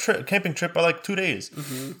little camping trip by 2 days.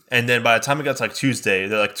 Mm-hmm. And then by the time it got to Tuesday,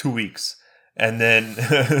 they're 2 weeks. And then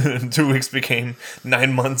 2 weeks became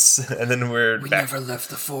 9 months, and then we back. Never left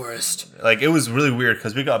the forest. It was really weird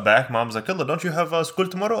because we got back. Mom's like, "Hello, don't you have school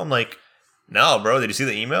tomorrow?" I'm like, "No, bro. Did you see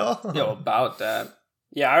the email?" Yo, about that.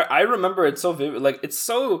 Yeah, I remember it so vivid. It's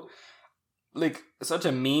so such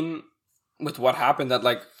a meme with what happened that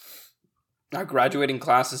our graduating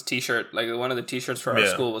class's T-shirt, one of the T-shirts for our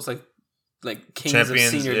school was Kings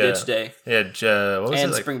Champions, of Senior Ditch Day. Yeah, what was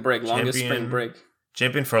and it? spring break, longest spring break.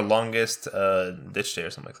 Champion for longest ditch day or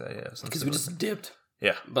something like that. Yeah, because we just dipped.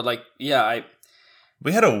 Yeah, but we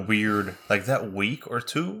had a weird that week or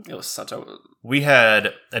two. It was we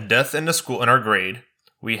had a death in the school in our grade.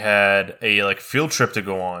 We had a field trip to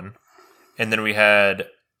go on, and then we had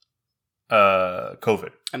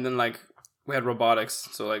COVID, and then we had robotics.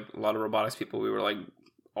 So a lot of robotics people. We were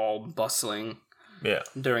all bustling. Yeah,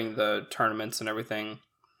 during the tournaments and everything.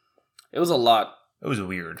 It was a lot. It was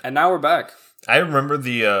weird, and now we're back. I remember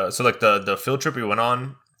the field trip we went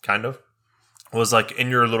on, kind of, was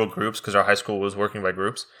in your little groups because our high school was working by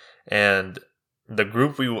groups, and the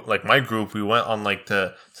group my group, we went on like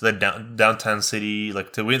to the downtown city,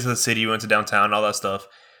 like we went to the city, we went to downtown, all that stuff.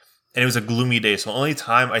 And it was a gloomy day. So the only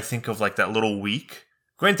time I think of like that little week,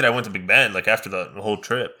 granted I went to Big Bend like after the whole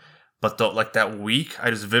trip, but like that week, I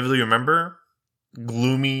just vividly remember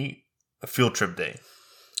gloomy field trip day.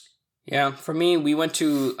 Yeah, for me, we went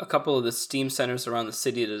to a couple of the STEAM centers around the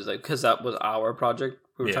city because that was our project.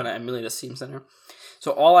 We were trying to emulate a STEAM center.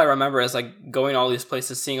 So all I remember is like going to all these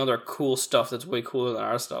places, seeing all their cool stuff that's way cooler than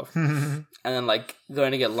our stuff. And then like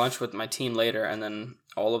going to get lunch with my team later, and then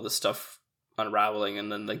all of the stuff unraveling,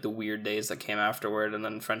 and then like the weird days that came afterward, and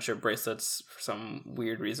then friendship bracelets for some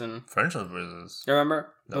weird reason. Friendship bracelets? You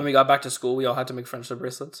remember? No. When we got back to school, we all had to make friendship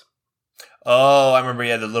bracelets. Oh, I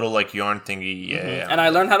remember, the little like yarn thingy. Yeah. And I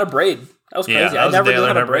learned how to braid. That was crazy. I never knew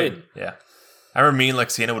how to braid. Yeah. I remember me and like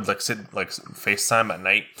Sienna would like sit like FaceTime at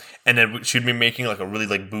night, and then she'd be making like a really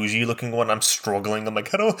like bougie looking one. I'm struggling. I'm like,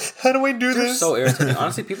 how do I do this? They're so irritating.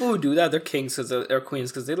 Honestly, people who do that, they're kings because they're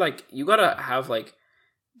queens, because they like, you gotta have like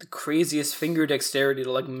the craziest finger dexterity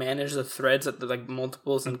to like manage the threads at the like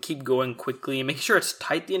multiples and keep going quickly and make sure it's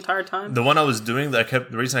tight the entire time. The one I was doing the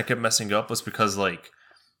reason I kept messing up was because like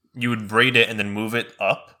you would braid it and then move it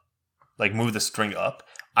up, like move the string up.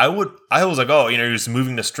 I was like, oh, you're just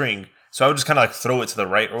moving the string. So I would just kind of like throw it to the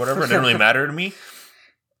right or whatever. It didn't really matter to me.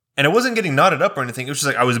 And it wasn't getting knotted up or anything. It was just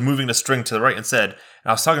like I was moving the string to the right instead. And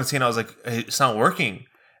I was talking to Sienna. I was like, hey, it's not working.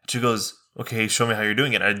 And she goes, okay, show me how you're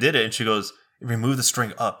doing it. And I did it. And she goes, remove the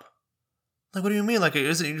string up. Like, what do you mean? Like,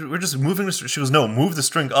 we're just moving the string. She goes, no, move the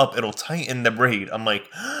string up. It'll tighten the braid. I'm like,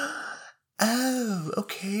 oh,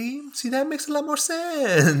 okay. See, that makes a lot more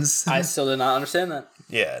sense. I still did not understand that.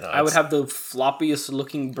 Yeah, no, I would have the floppiest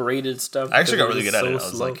looking braided stuff. I actually got really good at it. I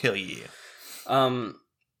was like, hell yeah. And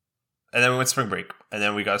then we went spring break, and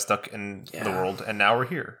then we got stuck in the world, and now we're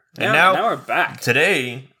here. And now we're back.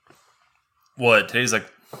 Today's like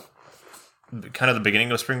kind of the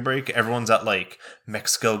beginning of spring break. Everyone's at like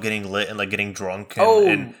Mexico getting lit and like getting drunk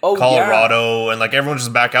and Colorado, and like everyone's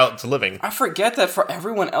just back out to living. I forget that for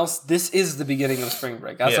everyone else, this is the beginning of spring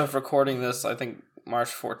break. As of recording this, I think March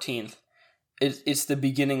 14th. It's the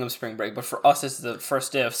beginning of spring break, but for us, it's the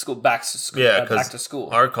first day of school, back to school. Yeah, back to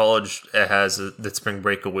school. Our college has the spring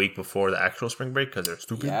break a week before the actual spring break because they're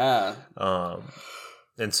stupid. Yeah.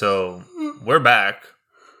 And so we're back,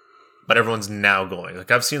 but everyone's now going.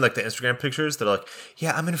 Like I've seen like the Instagram pictures that are like,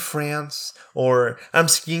 yeah, I'm in France, or I'm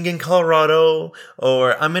skiing in Colorado,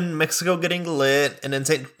 or I'm in Mexico getting lit, and then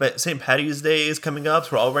St. Patty's Day is coming up,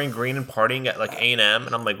 so we're all wearing green and partying at like A&M,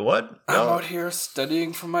 and I'm like, what? I'm out here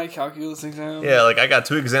studying for my calculus exam. Yeah, like I got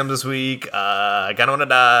 2 exams this week. I kind of want to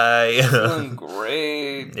die. Feeling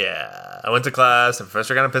great. Yeah, I went to class. The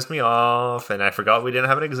professor kind of pissed me off, and I forgot we didn't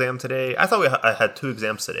have an exam today. I thought I had 2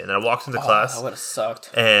 exams today, and then I walked into class. That would have sucked.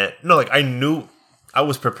 And no, like I knew I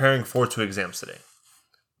was preparing for 2 exams today.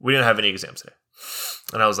 We didn't have any exams today.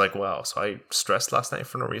 And I was like, wow, so I stressed last night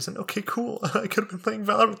for no reason. Okay, cool. I could have been playing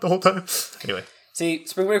Valorant the whole time. Anyway. See,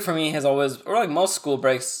 spring break for me has always, or like most school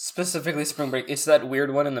breaks, specifically spring break, it's that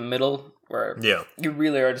weird one in the middle where you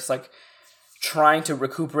really are just like trying to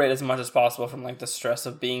recuperate as much as possible from like the stress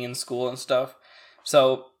of being in school and stuff.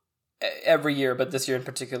 So every year, but this year in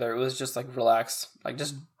particular, it was just like relax, like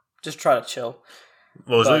just try to chill.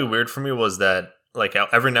 What was really weird for me was that like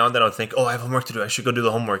every now and then I would think, oh, I have homework to do. I should go do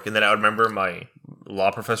the homework. And then I would remember my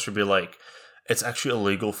law professor would be like, it's actually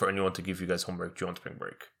illegal for anyone to give you guys homework during spring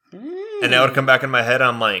break. And that would come back in my head.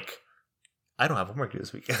 I'm like, I don't have homework due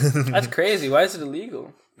this week. That's crazy. Why is it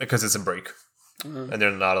illegal? Because it's a break. And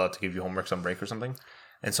they're not allowed to give you homework on break or something.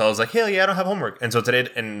 And so I was like, hell yeah, I don't have homework. And so today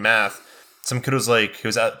in math, some kid was like, he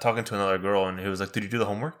was out talking to another girl and he was like, did you do the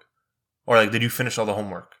homework? Or like, did you finish all the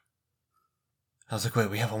homework? I was like, wait,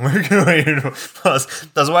 we have homework? That's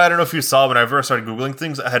why I don't know if you saw when I first started Googling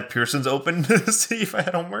things, I had Pearson's open to see if I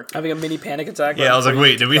had homework. Having a mini panic attack. Yeah, I was like,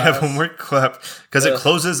 wait, did we have homework? Clap. Because it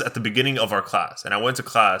closes at the beginning of our class. And I went to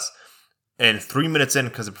class, and 3 minutes in,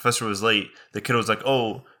 because the professor was late, the kid was like,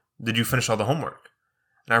 oh, did you finish all the homework?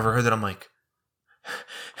 And I overheard that, I'm like,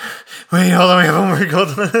 wait, hold on, we have homework,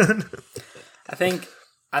 hold on.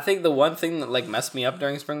 I think the one thing that like messed me up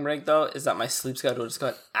during spring break though is that my sleep schedule just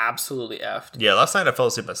got absolutely effed. Yeah, last night I fell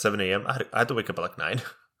asleep at 7 a.m. I had to wake up at like 9.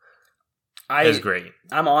 It was great.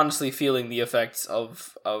 I'm honestly feeling the effects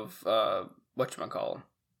of whatchamacallit.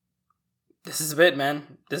 This is it,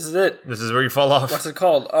 man. This is it. This is where you fall off. What's it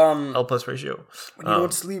called? L+ ratio. When you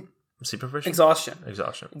don't sleep. Sleep deprivation?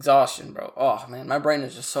 Exhaustion, bro. Oh, man. My brain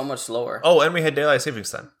is just so much slower. Oh, and we had daylight savings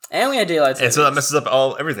time. And so that messes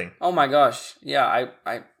up everything. Oh, my gosh. Yeah,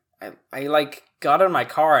 I like got in my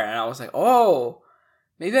car and I was like, oh,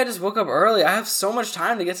 maybe I just woke up early. I have so much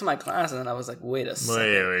time to get to my class. And then I was like, wait a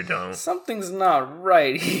second. Wait, don't. Something's not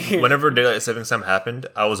right here. Whenever daylight savings time happened,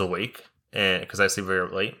 I was awake, and because I sleep very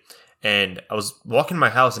late. And I was walking my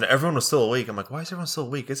house, and everyone was still awake. I'm like, why is everyone still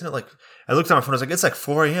awake? Isn't it like... I looked at my phone, I was like, it's like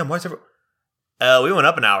 4 a.m. Why is everyone... we went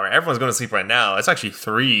up an hour. Everyone's going to sleep right now. It's actually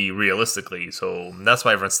 3, realistically. So that's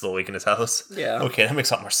why everyone's still awake in his house. Yeah. Okay, that makes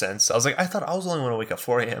a lot more sense. I was like, I thought I was the only one to wake up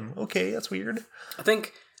 4 a.m. Okay, that's weird. I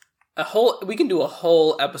think we can do a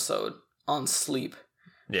whole episode on sleep.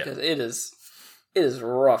 Yeah. Because it is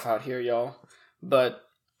rough out here, y'all. But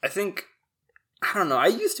I think... I don't know. I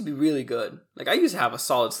used to be really good. Like, I used to have a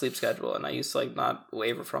solid sleep schedule, and I used to, like, not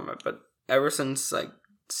waver from it. But ever since, like,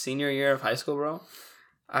 senior year of high school, bro,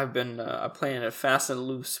 I've been playing it fast and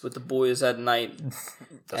loose with the boys at night.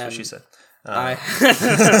 That's what she said. That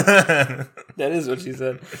is what she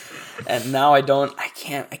said. And now I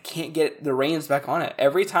can't get the reins back on it.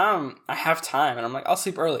 Every time I have time, and I'm like, I'll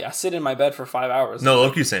sleep early. I sit in my bed for 5 hours. No,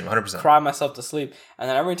 look, you same, 100%. Cry myself to sleep. And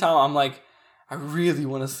then every time I'm like, I really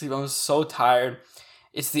want to sleep. I'm so tired.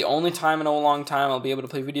 It's the only time in a long time I'll be able to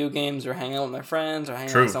play video games or hang out with my friends or hang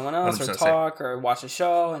out with someone else or talk or watch a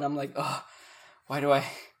show. And I'm like, oh, why do I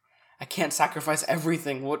can't sacrifice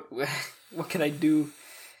everything. What can I do?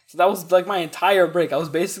 So that was like my entire break. I was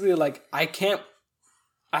basically like, I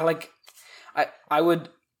would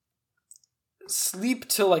sleep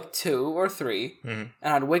till like 2 or 3 and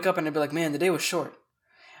I'd wake up and I'd be like, man, the day was short.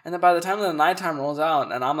 And then by the time the nighttime rolls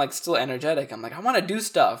out and I'm like still energetic, I'm like, I want to do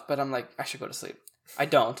stuff, but I'm like, I should go to sleep. I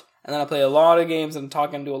don't. And then I play a lot of games and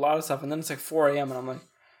talk and do a lot of stuff. And then it's like 4 a.m. and I'm like,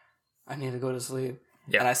 I need to go to sleep.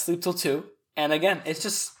 Yeah. And I sleep till 2. And again, it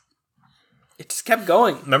just kept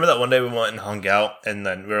going. Remember that one day we went and hung out and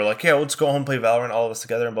then we were like, yeah, let's go home and play Valorant, all of us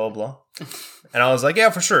together and blah, blah, blah. And I was like, yeah,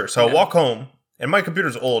 for sure. So I walk home and my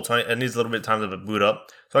computer's old, so it needs a little bit of time to boot up.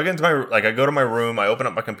 So I get into I go to my room, I open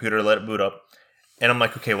up my computer, let it boot up. And I'm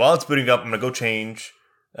like, okay, while it's booting up, I'm going to go change,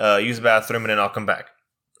 use the bathroom, and then I'll come back.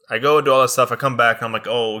 I go and do all that stuff. I come back, and I'm like,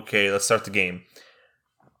 oh, okay, let's start the game.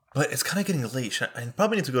 But it's kind of getting late. I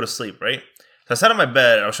probably need to go to sleep, right? So I sat on my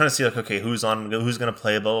bed. I was trying to see, like, okay, who's going to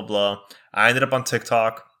play, blah, blah, blah. I ended up on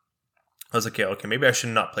TikTok. I was like, yeah, okay, maybe I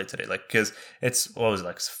should not play today. Like, because it's, what was it,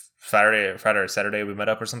 like, Friday or Saturday we met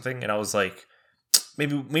up or something? And I was like,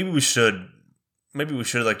 maybe we should... Maybe we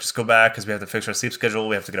should, like, just go back because we have to fix our sleep schedule.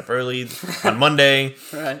 We have to get up early on Monday.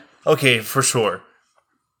 Right. Okay, for sure.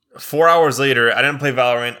 4 hours later, I didn't play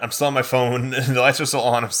Valorant. I'm still on my phone. The lights are still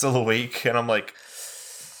on. I'm still awake. And I'm like,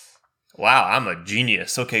 wow, I'm a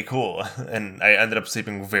genius. Okay, cool. And I ended up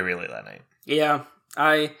sleeping very late that night. Yeah.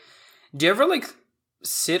 Do you ever, like,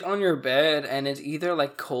 sit on your bed and it's either,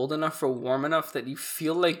 like, cold enough or warm enough that you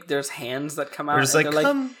feel like there's hands that come out? We're just like,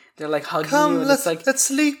 come. They're like hugging you, and let's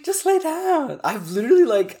sleep. Just lay down. I've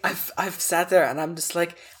literally I've sat there, and I'm just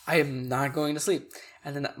like, I am not going to sleep.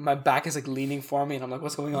 And then my back is like leaning for me, and I'm like,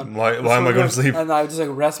 what's going on? Why am I going to sleep? And I just like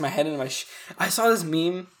rest my head in my. I saw this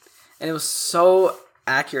meme, and it was so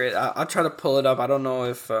accurate. I'll try to pull it up. I don't know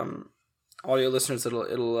if audio listeners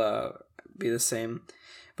it'll be the same,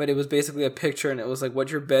 but it was basically a picture, and it was like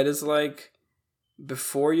what your bed is like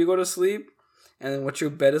before you go to sleep. And then what your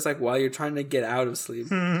bed is like while you're trying to get out of sleep.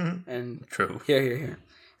 And true. Here.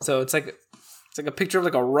 So it's like a picture of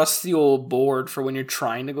like a rusty old board for when you're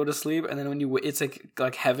trying to go to sleep, and then when it's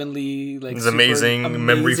like heavenly, like it's amazing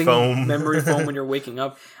memory foam when you're waking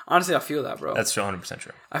up. Honestly, I feel that, bro. That's 100%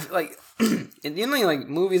 true. I feel like in like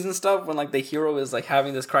movies and stuff when like the hero is like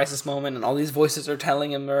having this crisis moment and all these voices are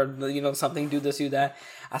telling him or something, do this, do that.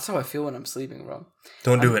 That's how I feel when I'm sleeping, bro.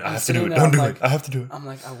 Don't do it. I have to do it. Don't do it. I have to do it. I'm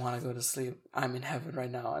like, I want to go to sleep. I'm in heaven right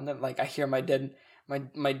now. And then like I hear my dead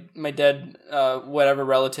whatever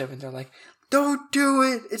relative, and they're like, don't do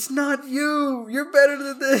it. It's not you. You're better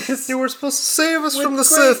than this. You were supposed to save us from the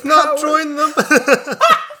Sith, not join them.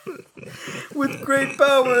 With great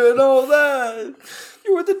power and all that.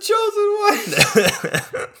 You were the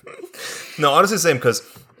chosen one. No, honestly, same, because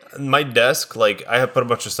my desk, like, I have put a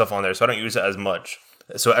bunch of stuff on there, so I don't use it as much.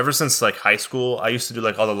 So ever since, like, high school, I used to do,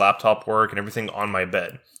 like, all the laptop work and everything on my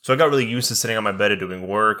bed. So I got really used to sitting on my bed and doing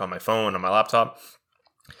work on my phone, on my laptop.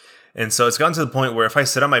 And so it's gotten to the point where if I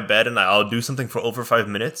sit on my bed and I'll do something for over 5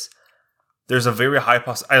 minutes, there's a very high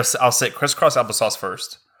possibility. I'll say crisscross applesauce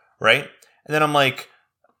first, right? And then I'm like,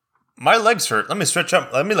 my legs hurt. Let me stretch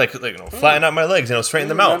up. Let me flatten out my legs, straighten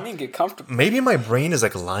them out. Let me get comfortable. Maybe my brain is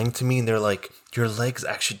like lying to me and they're like, your legs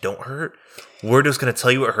actually don't hurt. We're just going to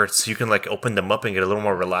tell you it hurts so you can like open them up and get a little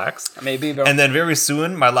more relaxed. Maybe, bro. And then very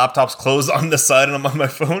soon my laptop's closed on the side and I'm on my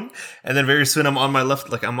phone. And then very soon I'm on my left,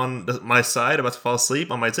 like I'm on my side about to fall asleep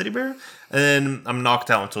on my teddy bear. And then I'm knocked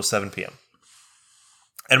out until 7 p.m.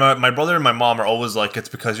 And my brother and my mom are always like, it's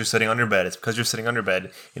because you're sitting on your bed. It's because you're sitting on your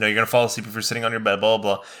bed. You know, you're going to fall asleep if you're sitting on your bed, blah,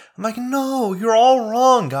 blah, blah. I'm like, no, you're all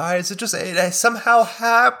wrong, guys. It somehow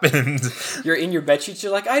happened. You're in your bed sheets.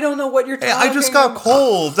 You're like, I don't know what you're talking about. I just got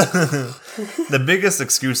cold. The biggest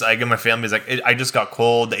excuse I give my family is like, I just got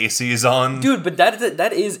cold. The AC is on. Dude, but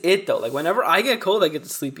that is it, though. Like, whenever I get cold, I get the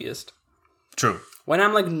sleepiest. True. When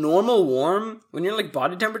I'm like normal warm, when you're like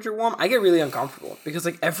body temperature warm, I get really uncomfortable because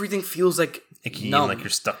like everything feels like icky numb. And like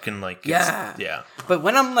you're stuck in like yeah. But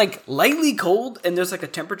when I'm like lightly cold and there's like a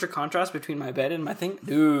temperature contrast between my bed and my thing,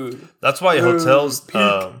 dude. That's why hotels.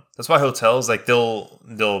 Like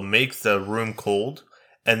they'll make the room cold,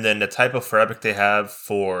 and then the type of fabric they have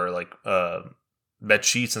for like bed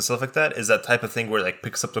sheets and stuff like that is that type of thing where it like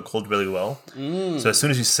picks up the cold really well. So as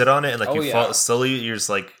soon as you sit on it and like fall slowly, you're just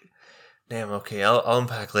like, damn, okay, I'll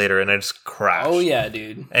unpack later, and I just crash. Oh yeah,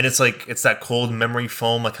 dude. And it's like it's that cold memory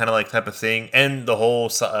foam, like kind of like type of thing, and the whole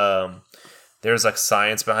there's like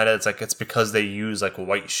science behind it. It's like it's because they use like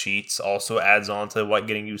white sheets also adds on to what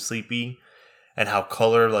getting you sleepy, and how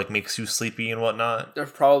color like makes you sleepy and whatnot.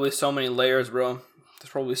 There's probably so many layers, bro.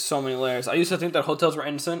 There's probably so many layers. I used to think that hotels were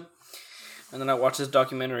innocent. And then I watched this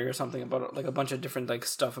documentary or something about like a bunch of different like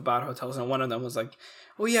stuff about hotels, and one of them was like,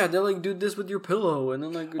 "Oh yeah, they like do this with your pillow," and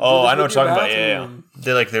then like, oh, I know what you're talking about.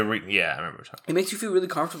 Yeah. I remember talking. It makes you feel really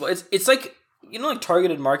comfortable. It's like, you know, like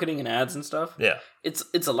targeted marketing and ads and stuff. Yeah, it's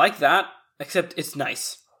like that, except it's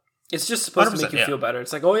nice. It's just supposed to make you feel better.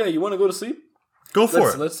 It's like, oh yeah, you want to go to sleep? Go for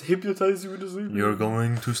it. Let's hypnotize you into sleep. You're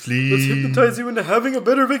going to sleep. Let's hypnotize you into having a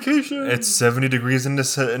better vacation. It's 70 degrees in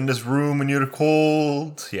this room and you're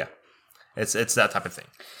cold. Yeah. It's that type of thing.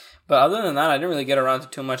 But other than that, I didn't really get around to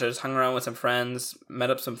too much. I just hung around with some friends, met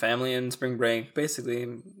up some family in spring break. Basically,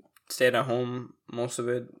 stayed at home most of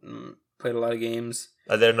it, played a lot of games.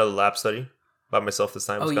 I did another lab study by myself this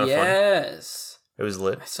time. It was kind of fun. It was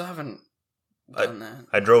lit. I still haven't done that.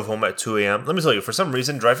 I drove home at 2 a.m. Let me tell you, for some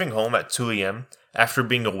reason, driving home at 2 a.m. after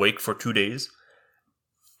being awake for 2 days,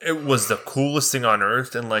 it was the coolest thing on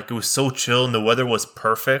earth. And like, it was so chill and the weather was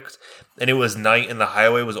perfect. And it was night and the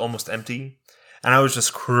highway was almost empty. And I was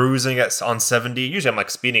just cruising on 70. Usually I'm like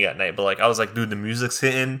speeding at night, but like I was like, dude, the music's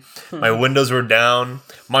hitting. My windows were down.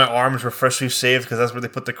 My arms were freshly shaved because that's where they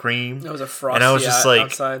put the cream. It was a frosty and I was just like,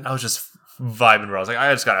 outside. I was just vibing, bro. I was like,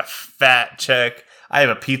 I just got a fat check. I have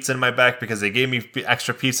a pizza in my back because they gave me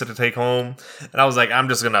extra pizza to take home. And I was like, I'm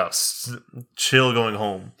just going to chill going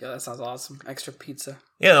home. Yeah, that sounds awesome. Extra pizza.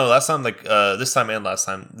 Yeah, no, last time, like, this time and last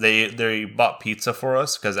time, they bought pizza for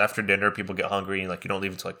us because after dinner, people get hungry and, like, you don't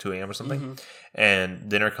leave until, like, 2 a.m. or something. Mm-hmm. And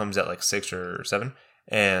dinner comes at, like, 6 or 7.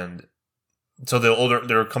 And so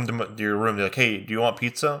they'll come to your room. They're like, hey, do you want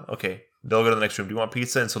pizza? Okay. They'll go to the next room. Do you want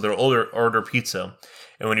pizza? And so they'll order pizza.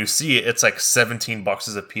 And when you see it, it's like 17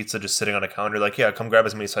 boxes of pizza just sitting on a counter. Like, yeah, come grab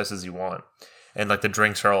as many slices as you want. And like the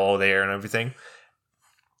drinks are all there and everything.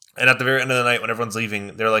 And at the very end of the night, when everyone's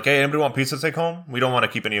leaving, they're like, hey, anybody want pizza to take home? We don't want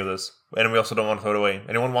to keep any of this. And we also don't want to throw it away.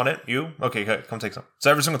 Anyone want it? You? Okay, come take some.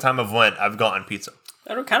 So every single time I've gotten pizza.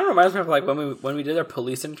 That kind of reminds me of like when we did our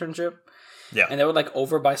police internship. Yeah. And they would like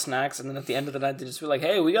overbuy snacks, and then at the end of the night, they just be like,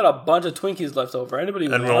 hey, we got a bunch of Twinkies left over. Anybody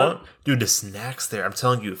want? Dude, the snacks there, I'm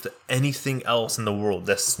telling you, if there's anything else in the world,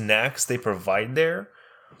 the snacks they provide there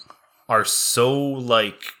are so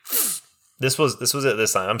like... This was it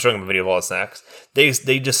this time. I'm showing them a video of all the snacks.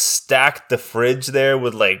 They just stacked the fridge there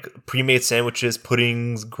with like pre-made sandwiches,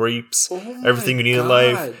 puddings, grapes, everything you need in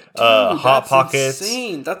life. Dude, Hot Pockets.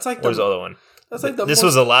 Insane. That's like where's the other one? That's like this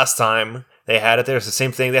was the last time they had it there. It's the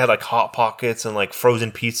same thing. They had like Hot Pockets and like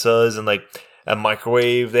frozen pizzas and like a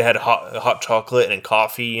microwave. They had hot chocolate and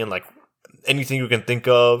coffee and like anything you can think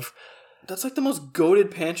of. That's like the most goated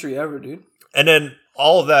pantry ever, dude. And then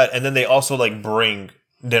all of that, and then they also like bring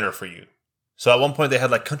dinner for you. So at one point they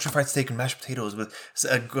had like country fried steak and mashed potatoes with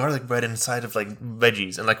garlic bread inside of like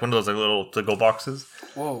veggies and like one of those like little to-go boxes.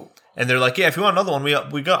 Whoa. And they're like, yeah, if you want another one,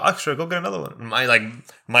 we got extra. Go get another one.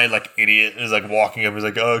 My idiot is like walking up. He's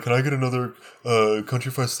like, can I get another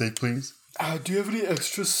country fried steak, please? Do you have any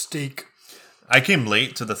extra steak? I came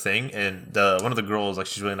late to the thing, and one of the girls, like,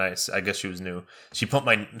 she's really nice. I guess she was new. She put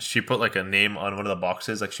like a name on one of the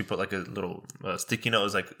boxes. Like she put like a little sticky note. It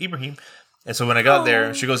was like Ibrahim. And so when I got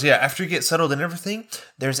there, she goes, yeah, after you get settled and everything,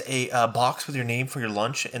 there's a box with your name for your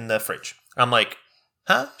lunch in the fridge. I'm like,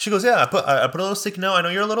 huh? She goes, yeah, I put a little sticky note. I know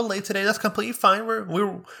you're a little late today. That's completely fine.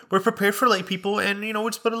 We're prepared for late people, and we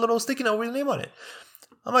just put a little sticky note with your name on it.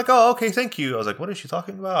 I'm like, oh, okay, thank you. I was like, what is she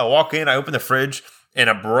talking about? I walk in, I open the fridge, and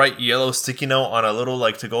a bright yellow sticky note on a little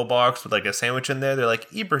like to-go box with like a sandwich in there. They're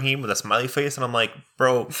like, Ibrahim with a smiley face, and I'm like,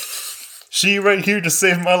 bro, She right here just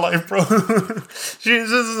saved my life, bro. She's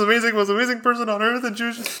just this amazing, most amazing person on earth, and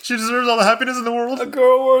she deserves all the happiness in the world. A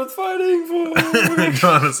girl worth fighting for.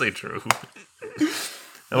 Honestly, true.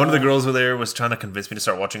 And one of the girls over there was trying to convince me to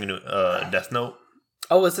start watching a new Death Note.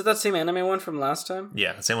 Oh, is it that same anime one from last time?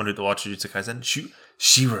 Yeah, the same one who watched Jujutsu Kaisen.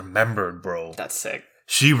 She remembered, bro. That's sick.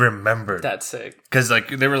 She remembered. That's sick. Because like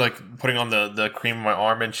they were like putting on the cream on my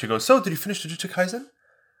arm, and she goes, "So, did you finish Jujutsu Kaisen?"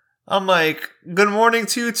 I'm like, "Good morning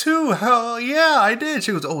to you too." Hell yeah, I did.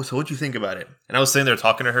 She goes, "Oh, so what'd you think about it?" And I was sitting there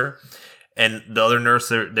talking to her, and the other nurse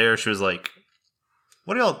there, she was like,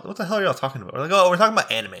 What the hell are y'all talking about? We're like, oh, we're talking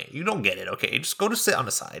about anime. You don't get it, okay? Just go to sit on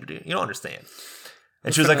the side, dude. You don't understand.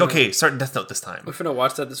 And she was like, okay, start Death Note this time. We're finna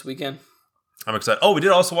watch that this weekend. I'm excited. Oh, we did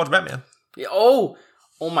also watch Batman. Yeah. Oh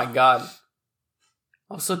my god.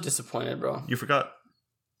 I was so disappointed, bro. You forgot.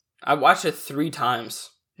 I watched it 3 times.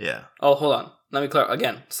 Yeah. Oh, hold on. Let me clarify.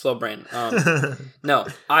 Again, slow brain. No,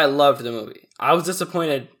 I loved the movie. I was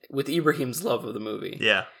disappointed with Ibrahim's love of the movie.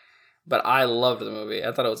 Yeah. But I loved the movie.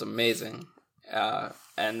 I thought it was amazing. You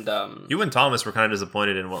and Thomas were kind of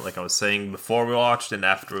disappointed in what I was saying before we watched and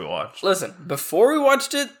after we watched. Listen, before we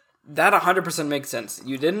watched it, that 100% makes sense.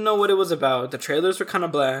 You didn't know what it was about. The trailers were kind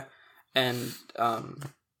of blah, and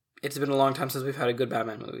it's been a long time since we've had a good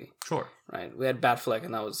Batman movie. Sure. Right? We had Batfleck,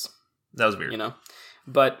 and that was weird. You know?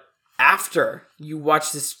 But after you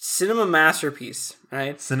watch this cinema masterpiece,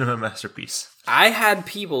 right? Cinema masterpiece. I had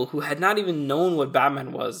people who had not even known what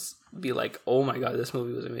Batman was be like, oh my god, this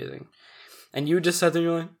movie was amazing. And you just sat there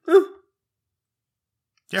and you're like,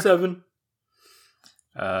 yeah. 7.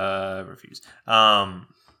 Refuse.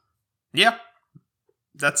 Yeah.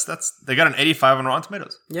 That's they got an 85 on Rotten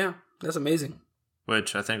Tomatoes. Yeah, that's amazing.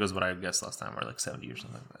 Which I think was what I guessed last time, or 70 or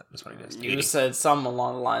something like that. That's what I guessed. You said something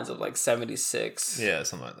along the lines of 76. Yeah,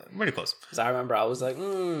 something like that. Pretty close. Because I remember I was like,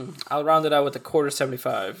 I'll round it out with a quarter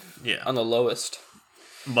 75. Yeah. On the lowest.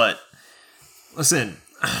 But, listen,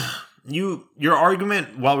 your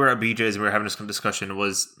argument while we were at BJ's and we were having this discussion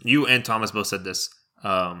was, you and Thomas both said this.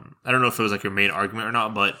 I don't know if it was your main argument or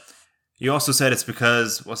not, but you also said it's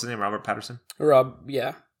because, what's his name, Robert Pattinson? Robert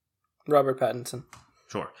Pattinson.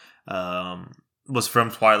 Sure. Was from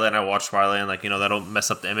Twilight, and I watched Twilight, and that'll mess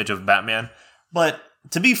up the image of Batman. But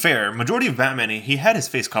to be fair, majority of Batman, he had his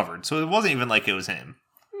face covered, so it wasn't even like it was him.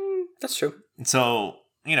 That's true. So,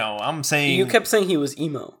 I'm saying... You kept saying he was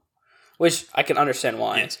emo, which I can understand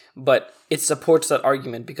why, yes. But it supports that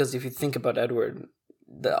argument, because if you think about Edward,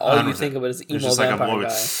 all you think about is emo vampire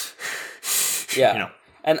guy. Yeah.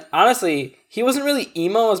 And honestly, he wasn't really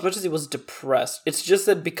emo as much as he was depressed. It's just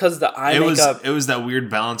that because the eye makeup... It was that weird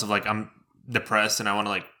balance of I'm depressed and I want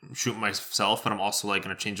to shoot myself, but I'm also going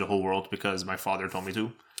to change the whole world because my father told me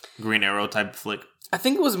to. Green Arrow type flick. I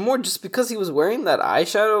think it was more just because he was wearing that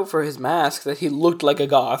eyeshadow for his mask that he looked like a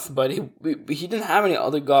goth, but he didn't have any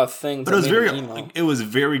other goth things. But it was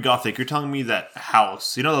very gothic. You're telling me that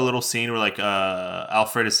house, the little scene where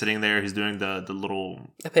Alfred is sitting there, he's doing the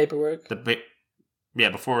paperwork.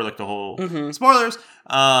 Before the whole spoilers.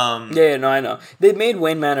 I know. They made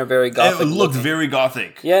Wayne Manor very gothic. It looked very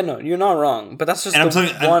gothic. Yeah, no, you're not wrong. But that's just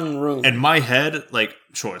one room. In my head,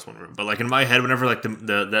 sure, it's one room, but in my head, whenever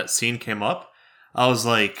that scene came up, I was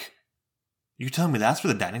like, "You telling me that's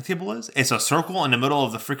where the dining table is? It's a circle in the middle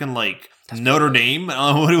of the freaking Notre Dame.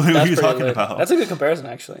 What are you talking about?" That's a good comparison,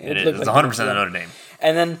 actually. It is. It's 100% Notre Dame.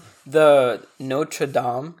 And then the Notre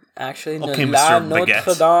Dame, actually. Okay, Mr. Baguette.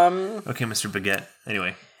 Notre Dame. Okay, Mr. Baguette.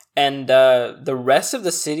 Anyway. And the rest of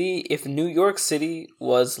the city, if New York City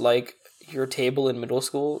was your table in middle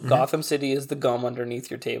school, Gotham City is the gum underneath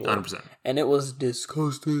your table. 100%. And it was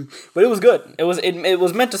disgusting. But it was good. It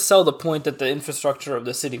was meant to sell the point that the infrastructure of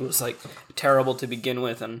the city was terrible to begin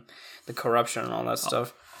with, and the corruption and all that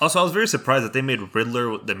stuff. Also, I was very surprised that they made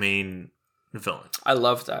Riddler the main villain. I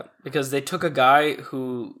love that, because they took a guy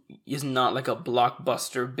who is not a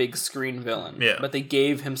blockbuster big screen villain, but they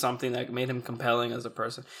gave him something that made him compelling as a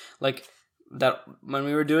person. That when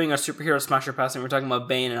we were doing our superhero smasher pass and we were talking about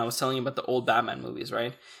Bane, and I was telling you about the old Batman movies,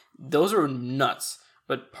 right? Those were nuts.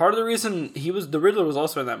 But part of the reason the Riddler was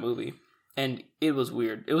also in that movie, and it was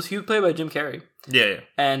weird. He was played by Jim Carrey. Yeah.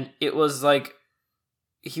 And it was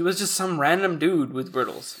he was just some random dude with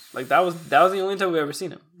riddles. That was the only time we ever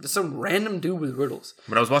seen him. Just some random dude with riddles.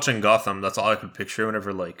 When I was watching Gotham, that's all I could picture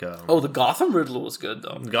whenever the Gotham Riddler was good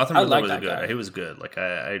though. Gotham Riddler was good. Guy. He was good.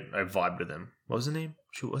 I vibed with him. What was his name?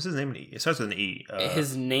 Shoot, what's his name? It starts with an E.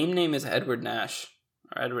 His name is Edward Nash.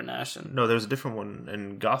 Or Edward Nashon. No, there was a different one.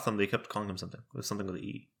 In Gotham, they kept calling him something. It was something with an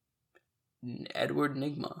E. Edward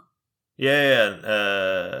Nigma. Yeah.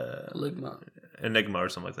 Enigma. Enigma or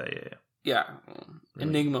something like that, yeah. Yeah,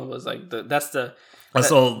 Enigma was like that's the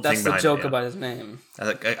joke about his name.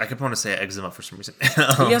 I kept wanting to say eczema for some reason.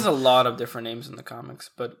 He has a lot of different names in the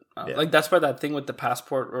comics, but like that's why that thing with the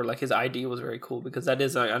passport or like his ID was very cool because that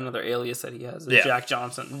is another alias that he has. Jack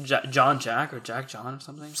Johnson, John Jack or Jack John or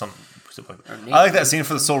something. I like that scene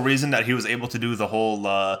for the sole reason that he was able to do the whole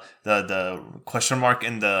the question mark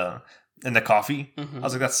in the coffee. I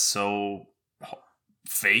was like, that's so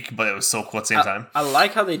fake, but it was so cool at the same time. I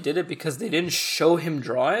like how they did it because they didn't show him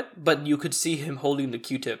draw it, but you could see him holding the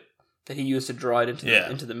Q-tip that he used to draw it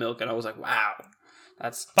into the milk, and I was like, wow,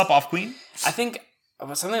 that's pop off, Queen. I think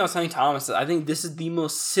something I was telling Thomas that I think this is the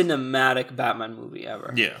most cinematic Batman movie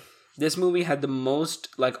ever. Yeah, this movie had the most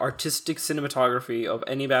like artistic cinematography of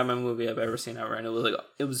any Batman movie I've ever seen ever, and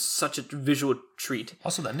it was such a visual treat.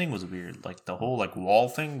 Also, the ending was weird. Like the whole like wall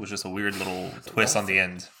thing was just a weird little twist on the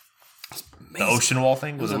end. The ocean wall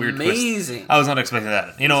thing was a weird twist. I was not expecting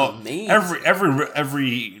that. You know,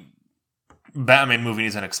 every Batman movie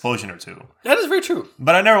needs an explosion or two. That is very true.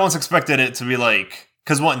 But I never once expected it to be like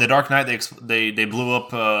because in The Dark Knight they blew up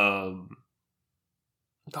the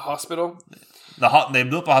hospital. They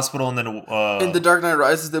blew up a hospital and then in The Dark Knight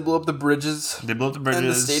Rises they blew up the bridges. They blew up the bridges and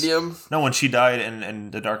the stadium. No, when she died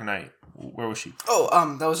in The Dark Knight. Where was she? Oh,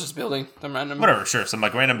 that was just building. Some random... Whatever, sure. Some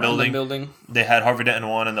like random building. They had Harvey Dent in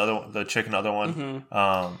one and the chick in the other one. Mm-hmm.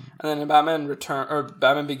 And then in Batman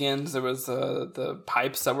Begins, there was the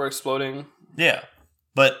pipes that were exploding. Yeah.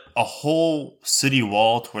 But a whole city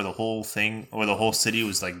wall to where the whole city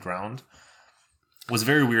was like drowned was a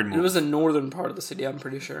very weird move. It was the northern part of the city, I'm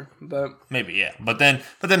pretty sure. But maybe, yeah. But then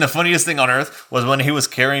the funniest thing on earth was when he was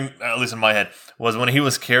carrying, at least in my head, was when he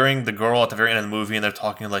was carrying the girl at the very end of the movie and they're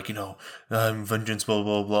talking like, vengeance, blah,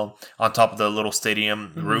 blah, blah, on top of the little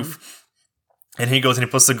stadium roof. And he goes and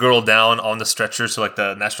he puts the girl down on the stretcher so like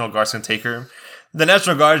the National Guards can take her. The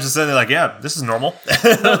National Guard just said, they're like, yeah, this is normal.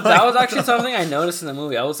 That was actually something I noticed in the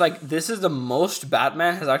movie. I was like, this is the most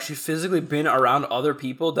Batman has actually physically been around other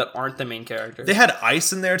people that aren't the main character. They had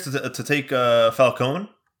ice in there to take Falcone.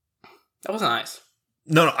 That wasn't ice.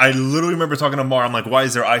 No, I literally remember talking to Mar. I'm like, why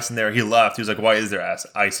is there ice in there? He laughed. He was like, why is there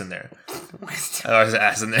ice in there? Why is there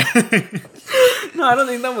ice in there? No, I don't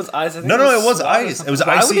think that was ice. No, it was ice. It was ICE.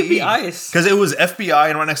 Why would it be ice? Because it was FBI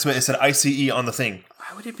and right next to it said ICE on the thing.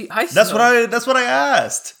 Why would it be ice? That's what I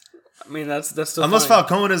asked. I mean, that's still unless funny.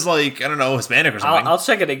 Falcone is like, I don't know, Hispanic or something. I'll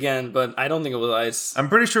check it again, but I don't think it was ice. I'm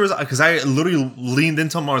pretty sure it was because I literally leaned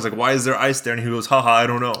into him. I was like, "Why is there ice there?" And he goes, "Haha, I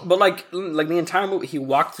don't know." But like the entire movie, he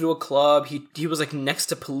walked through a club. He was like next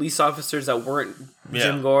to police officers that weren't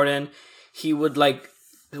Jim Gordon. He would like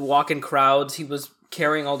walk in crowds. He was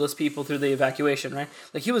carrying all those people through the evacuation, right?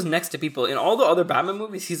 Like he was next to people. In all the other Batman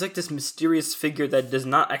movies, he's like this mysterious figure that does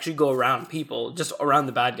not actually go around people, just around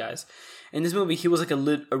the bad guys. In this movie, he was like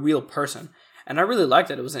a real person. And I really liked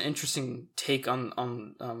it. It was an interesting take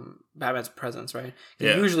on Batman's presence, right?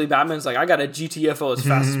 Yeah. Usually Batman's like, I got a GTFO as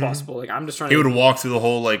fast as possible. Like I'm just trying. He would walk through the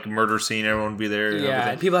whole like murder scene. Everyone would be there.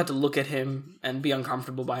 Yeah, and people had to look at him and be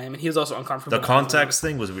uncomfortable by him, and he was also uncomfortable. The context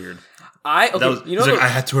thing was weird. I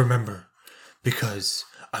had to remember because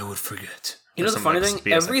I would forget. You know the funny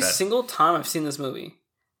thing? Every single time I've seen this movie,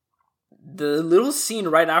 the little scene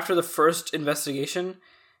right after the first investigation,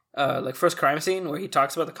 first crime scene where he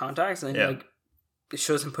talks about the contacts and then like it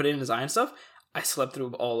shows him put it in his eye and stuff. I slept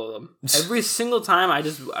through all of them. Every single time,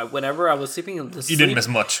 whenever I was sleeping, you didn't miss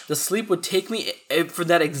much. The sleep would take me for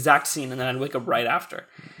that exact scene, and then I'd wake up right after.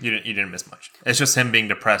 You didn't miss much. It's just him being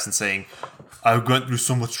depressed and saying, "I went through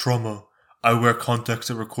so much trauma. I wear contacts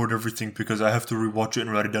and record everything because I have to rewatch it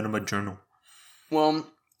and write it down in my journal." Well,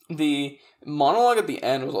 the monologue at the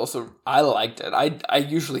end was also I liked it. I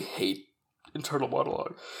usually hate internal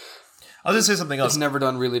monologue. I'll just say something else. It's never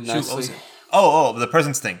done really nicely. Oh, the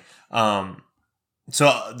presence thing.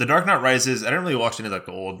 So The Dark Knight Rises, I didn't really watch any of like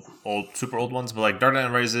the old, super old ones, but like Dark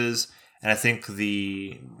Knight Rises, and I think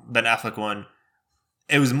the Ben Affleck one,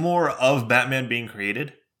 it was more of Batman being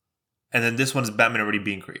created, and then this one's Batman already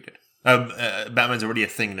being created. Batman's already a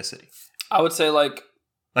thing in the city. I would say like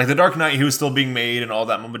The Dark Knight, he was still being made and all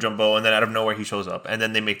that mumbo jumbo, and then out of nowhere he shows up, and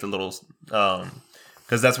then they make the little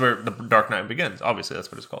because that's where the Dark Knight begins. Obviously, that's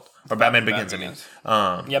what it's called, or Batman Begins.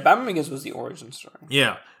 Batman Begins was the origin story.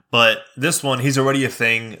 Yeah. But this one, he's already a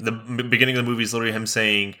thing. The beginning of the movie is literally him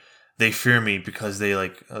saying, "They fear me because they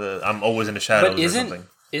like I'm always in the shadows." But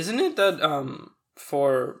isn't it that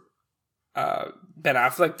for Ben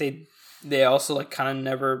Affleck they also like kind of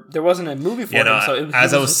never there wasn't a movie for him. So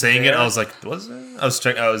as I was saying it, I was like, "Was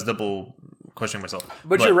it?" I was double questioning myself.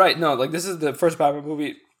 But you're right. No, like this is the first Batman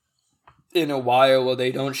movie in a while where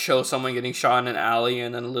they don't show someone getting shot in an alley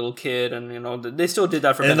and then a little kid, and they still did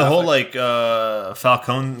that for. And the whole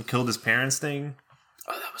Falcone killed his parents thing.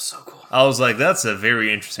 Oh, that was so cool. I was like, that's a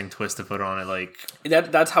very interesting twist to put on it. Like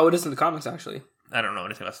that's how it is in the comics, actually. I don't know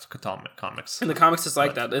anything about comics. In the comics, it's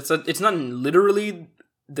like that. It's not literally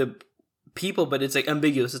the people, but it's like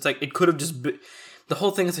ambiguous. It's like it could have just been, the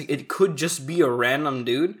whole thing is like it could just be a random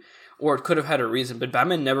dude, or it could have had a reason. But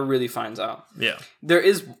Batman never really finds out. Yeah, there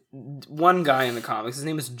is one guy in the comics. His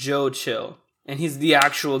name is Joe Chill, and he's the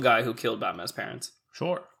actual guy who killed Batman's parents.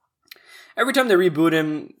 Sure. Every time they reboot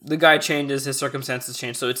him, the guy changes, his circumstances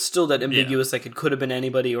change, so it's still that ambiguous. Like it could have been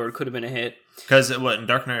anybody, or it could have been a hit. Because in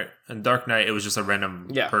Dark Knight, it was just a random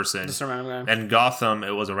person. Just a random guy. And Gotham,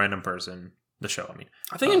 it was a random person. The show, I mean.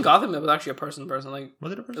 I think in Gotham, it was actually a person. Like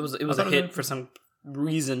was it a person? It was a hit for some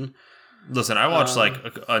reason. Listen, I watched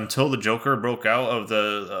until the Joker broke out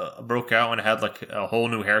and had like a whole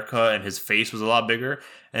new haircut, and his face was a lot bigger,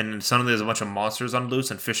 and suddenly there's a bunch of monsters on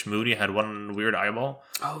loose, and Fish Moody had one weird eyeball.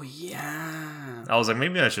 Oh yeah. I was like,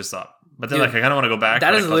 maybe I should stop, but then I kind of want to go back.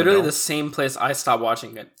 That is literally the same place I stopped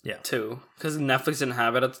watching it. Yeah. Too, because Netflix didn't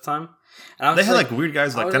have it at the time. And they had like weird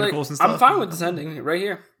guys with like tentacles and stuff. I'm fine with this ending right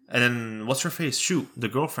here. And then what's her face? Shoot, the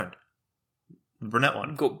girlfriend, the brunette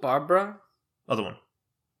one. Barbara. Other one.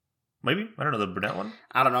 Maybe? I don't know, the brunette one?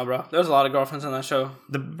 I don't know, bro. There's a lot of girlfriends on that show.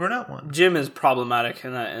 The brunette one. Jim is problematic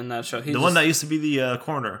in that show. He's one that used to be the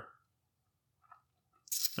coroner.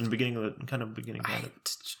 In the beginning of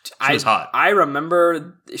she was hot. I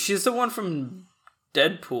remember she's the one from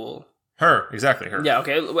Deadpool. Her, exactly, her. Yeah,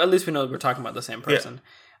 okay. At least we know we're talking about the same person.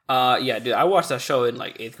 Yeah, dude, I watched that show in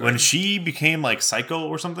like 8th grade. When she became like psycho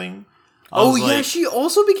or something. She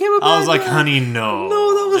also became a bad I was like, guy. honey, no.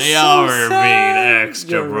 No, that was Y'all so were sad. being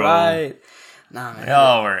extra, You're bro. right. Nah, man.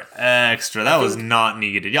 Y'all were extra. That was not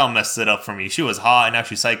needed. Y'all messed it up for me. She was hot and now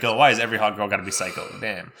she's psycho. Why is every hot girl gotta be psycho?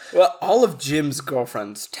 Damn. Well, all of Jim's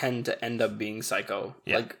girlfriends tend to end up being psycho.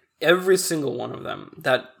 Yeah. Like, every single one of them.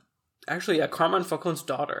 Carmine Falcone's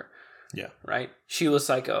daughter. Yeah. Right? She was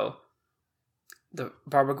psycho. The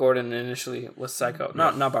Barbara Gordon initially was psycho.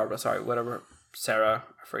 Not Barbara, sorry. Whatever. Sarah.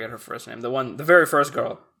 I forget her first name. The very first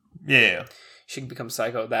girl. Yeah. She becomes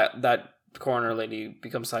psycho. That coroner lady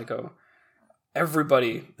becomes psycho.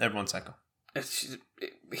 Everyone's psycho.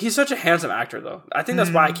 He's such a handsome actor, though. I think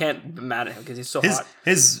that's why I can't be mad at him, because he's so hot.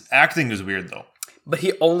 His acting is weird, though. But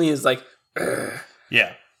he only is like, ugh.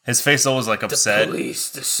 Yeah. His face always like upset. The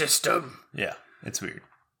police, the system. Yeah. It's weird.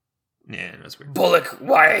 Yeah, that's weird. Bullock,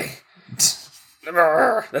 why?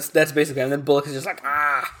 That's basically, and then Bullock is just like,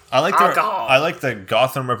 I like the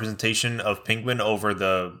Gotham representation of Penguin over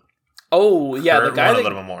the. Oh yeah,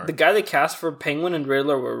 the guy they cast for Penguin and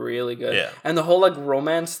Riddler were really good. Yeah, and the whole like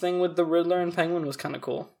romance thing with the Riddler and Penguin was kind of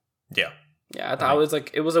cool. Yeah, I thought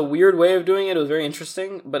it was a weird way of doing it. It was very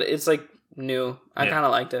interesting, but it's like new. I kind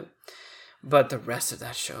of liked it. But the rest of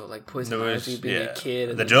that show, like Poison Ivy being a kid,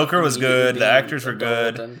 and the Joker was good. The actors were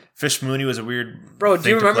good. Fish Mooney was a weird. Bro, do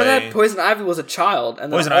you remember that Poison Ivy was a child,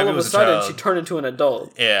 and then all of a sudden she turned into an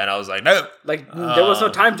adult? Yeah, and I was like, no. Like there was no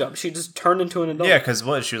time jump. She just turned into an adult. Yeah, because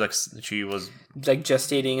she was like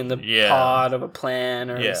gestating in the pod of a plant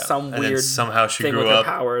or some and weird then somehow she thing grew with up.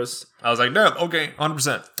 Her powers. I was like, no, okay,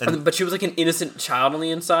 100%. But she was like an innocent child on the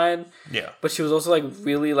inside. Yeah, but she was also like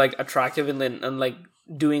really like attractive and like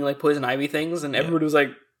doing like Poison Ivy things, and everybody was like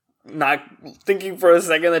not thinking for a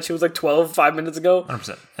second that she was like 12 5 minutes ago.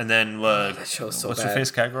 100%. And then that show's so what's bad. her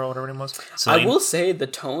face, Catgirl, whatever her name was. Celine? I will say the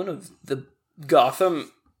tone of the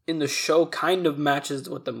Gotham in the show kind of matches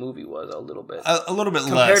what the movie was a little bit. A little bit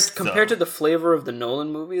less compared to the flavor of the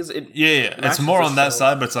Nolan movies. It's more on that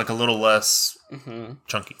side, but it's like a little less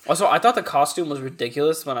chunky. Also, I thought the costume was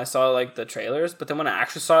ridiculous when I saw like the trailers, but then when I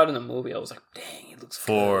actually saw it in the movie, I was like, dang, it looks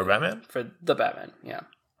for good. Batman? For the Batman, yeah.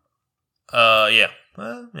 Yeah.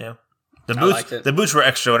 Yeah. The boots were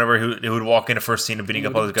extra whenever he would walk in the first scene of beating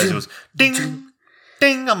up all those guys. It was ding,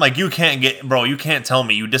 ding. I'm like, you can't tell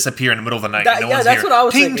me you disappear in the middle of the night. That's what I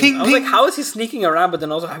was thinking. I was like, how is he sneaking around, but then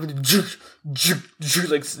also having to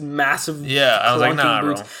like massive. Yeah, I was like, nah,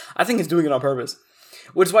 boots. bro. I think he's doing it on purpose.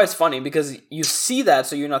 Which is why it's funny, because you see that,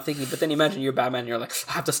 so you're not thinking, but then imagine you're Batman and you're like,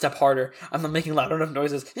 I have to step harder. I'm not making loud enough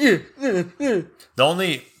noises. The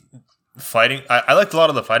only fighting, I liked a lot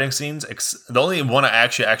of the fighting scenes. The only one I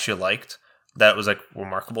actually liked that was like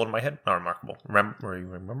remarkable in my head. Not remarkable.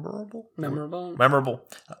 Memorable.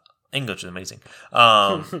 English is amazing.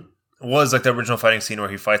 Was like the original fighting scene where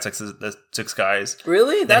he fights like the 6 guys.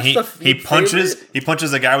 Really? That's he punches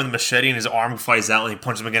the guy with a machete and his arm flies out, and he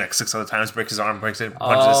punches him again like 6 other times, breaks his arm, breaks it,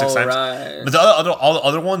 punches it 6 times. Right. But all the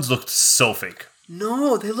other ones looked so fake.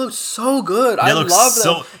 No, they look so good. They I look love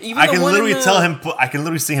so. them. Even I the can one literally in the- tell him. I can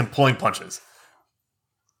literally see him pulling punches.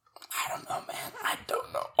 I don't know, man. I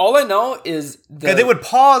don't know. All I know is that They would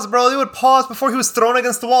pause, bro. They would pause before he was thrown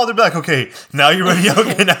against the wall. They'd be like, "Okay, now you're ready.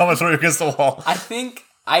 Okay, now I'm gonna throw you against the wall." I think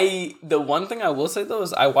the one thing I will say though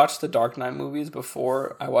is I watched the Dark Knight movies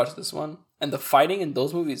before I watched this one, and the fighting in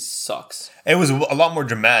those movies sucks. It was a lot more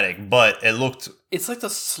dramatic, but it looked. It's like the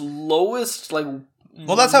slowest, like.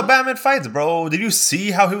 Well, that's how Batman fights, bro. Did you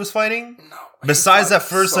see how he was fighting? No. Besides that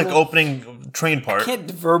first opening train part. I can't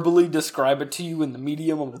verbally describe it to you in the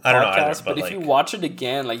medium of a I don't know podcast, either, but if you watch it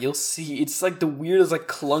again, like you'll see, it's like the weirdest, like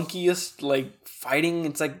clunkiest, like fighting.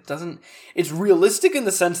 It's like it's realistic in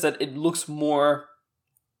the sense that it looks more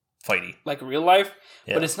fighty, like real life,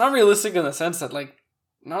 but it's not realistic in the sense that like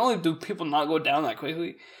not only do people not go down that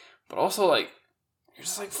quickly, but also like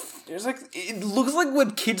there's like it looks like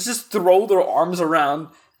when kids just throw their arms around.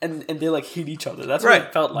 And they like hit each other. That's what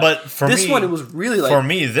it felt like. But for this one, it was really like for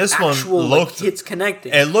me. This actual, one looked like, hits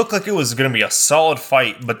connecting. It looked like it was going to be a solid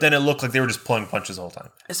fight, but then it looked like they were just pulling punches the whole time.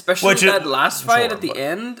 Especially that last fight at the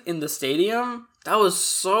end in the stadium. That was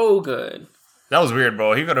so good. That was weird,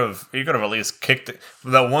 bro. He could have at least kicked it.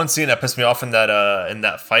 That one scene that pissed me off in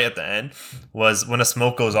that fight at the end was when the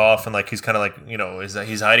smoke goes off and like he's kind of like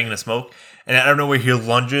he's hiding in the smoke, and I don't know where he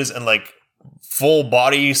lunges and like. Full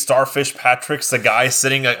body Starfish Patrick's the guy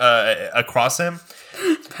sitting across him,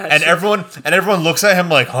 and everyone looks at him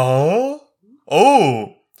like, oh,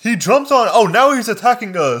 he jumped on. Oh, now he's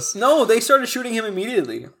attacking us. No, they started shooting him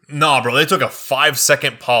immediately. Nah, bro, they took a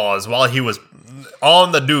 5-second pause while he was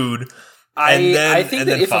on the dude. I think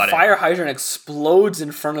that if a fire hydrant explodes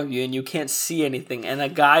in front of you and you can't see anything, and a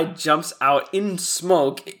guy jumps out in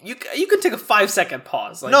smoke, you can take a 5-second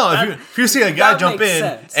pause. Like, no, if you see a guy jump in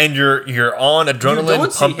sense. And you're on adrenaline you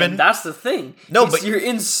don't pumping, see him. That's the thing. No, but you're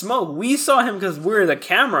in smoke. We saw him because we're the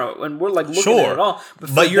camera and we're like looking at it all.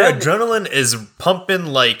 But your adrenaline is pumping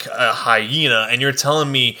like a hyena, and you're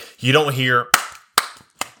telling me you don't hear.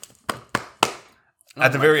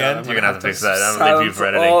 At the very end, you're going to have to fix that. I'm going to leave you for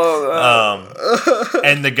editing.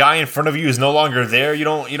 And the guy in front of you is no longer there. You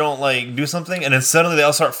don't like do something. And then suddenly they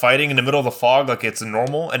all start fighting in the middle of the fog like it's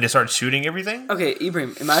normal. And they start shooting everything. Okay,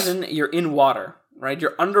 Ibrahim, imagine you're in water, right?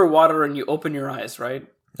 You're underwater and you open your eyes, right?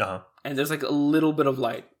 Uh-huh. And there's like a little bit of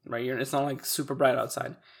light, right? It's not like super bright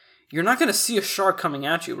outside. You're not going to see a shark coming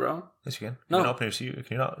at you, bro. Yes, you can. No. Can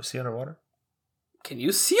you not see underwater? Can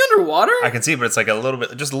you see underwater? I can see, but it's like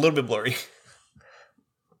just a little bit blurry.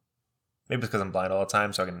 Maybe it's because I'm blind all the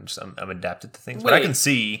time, so I'm adapted to things. But I can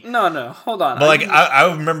see. No, hold on. But like I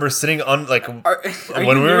remember sitting on like are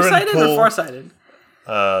when you we were in the pool, or farsighted?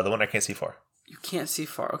 The one I can't see far. You can't see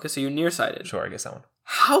far. Okay, so you're nearsighted. Sure, I guess that one.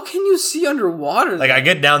 How can you see underwater? Like I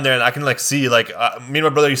get down there and I can like see like me and my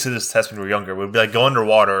brother used to do this test when we were younger. We'd be like go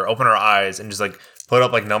underwater, open our eyes, and just like put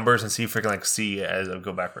up like numbers and see if we can like see as I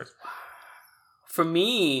go backwards. For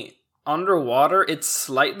me, underwater, it's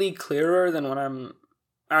slightly clearer than when I'm.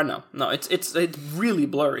 I don't know. No, it's really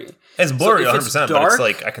blurry. It's blurry 100%, but it's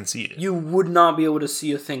like I can see it. You would not be able to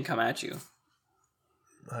see a thing come at you.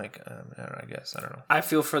 Like I guess I don't know. I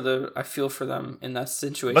feel for them in that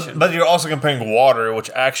situation. But you're also comparing water, which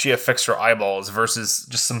actually affects your eyeballs, versus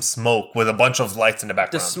just some smoke with a bunch of lights in the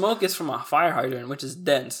background. The smoke is from a fire hydrant, which is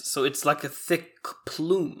dense, so it's like a thick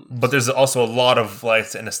plume. But there's also a lot of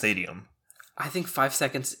lights in a stadium. I think 5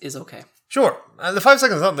 seconds is okay. Sure. The 5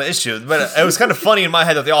 seconds is not the issue, but it was kind of funny in my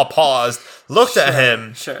head that they all paused, looked at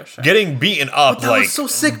him, getting beaten up, but that like was so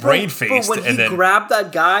sick, brain-faced. Bro, when he grabbed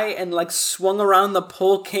that guy and like swung around the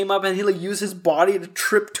pole, came up, and he like used his body to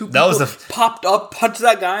trip two people, popped up, punched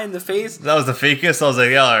that guy in the face. That was the fakest. I was like,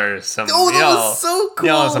 y'all are some... that was so cool.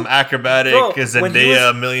 Y'all some acrobatic, Zendaya,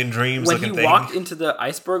 A Million Dreams looking thing. When he walked into the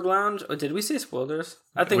iceberg lounge... Oh, did we say spoilers?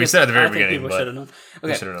 I think we said at the very beginning, people should have known.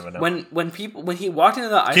 Okay, should have known. When he walked into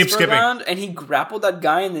the iceberg lounge and he grappled that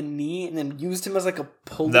guy in the knee and then used him as like a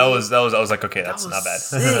pulley. I was like, okay, that's not bad.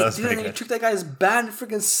 Sick, that was dude, and then he took that guy's bat and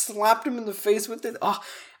freaking slapped him in the face with it. Oh,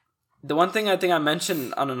 the one thing I think I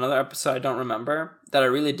mentioned on another episode I don't remember that I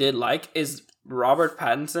really did like is Robert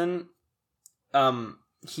Pattinson.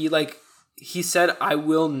 He said, I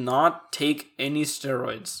will not take any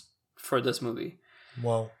steroids for this movie.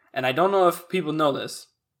 Wow. And I don't know if people know this,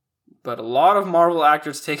 but a lot of Marvel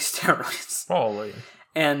actors take steroids. Probably.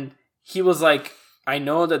 And he was like, I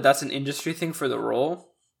know that that's an industry thing for the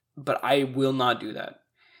role, but I will not do that.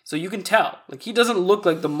 So you can tell. Like, he doesn't look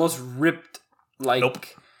like the most ripped,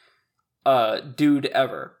 dude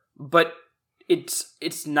ever. But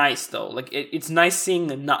it's nice, though. Like, it's nice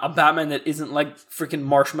seeing a Batman that isn't, like, freaking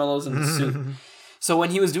marshmallows in the suit. So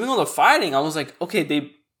when he was doing all the fighting, I was like, okay,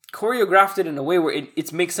 they choreographed it in a way where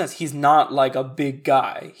it makes sense. He's not like a big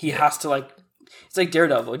guy. He has to like. It's like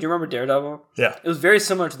Daredevil. Do you remember Daredevil? Yeah. It was very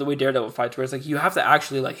similar to the way Daredevil fights, where it's like you have to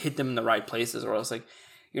actually like hit them in the right places, or else like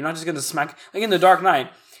you're not just gonna smack. Like in The Dark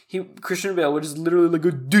Knight, Christian Bale would just literally like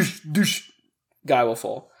a douche, guy will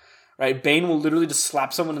fall. Right? Bane will literally just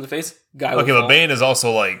slap someone in the face, guy will fall. Okay, but Bane is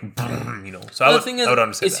also like, So I would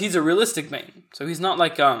understand that. He's a realistic Bane, so he's not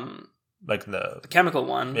like the chemical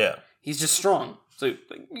one. Yeah. He's just strong. So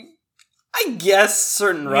like, I guess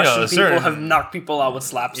certain Russian people have knocked people out with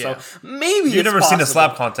slaps. Yeah. So maybe you've never seen a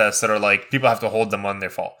slap contest that are like people have to hold them on their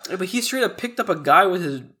fall. Yeah, but he straight up picked up a guy with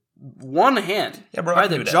his one hand by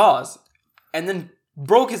the jaws, and then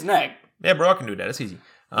broke his neck. Yeah, bro, I can do that. It's easy.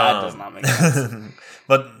 That does not make sense.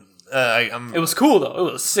 But it was cool though. It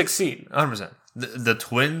was a sick scene. 100%. The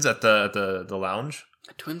twins at the lounge.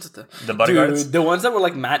 Twins at the bodyguards, dude, the ones that were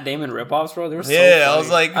like Matt Damon ripoffs, bro. They were so funny. I was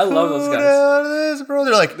like, I love those guys. This, bro.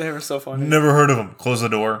 They're like, they were so funny. Never heard of them. Close the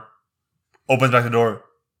door. Opens back the door.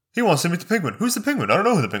 He wants to meet the penguin. Who's the penguin? I don't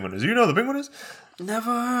know who the penguin is. You know who the penguin is?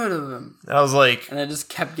 Never heard of him. I was like, and I just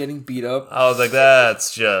kept getting beat up. I was like,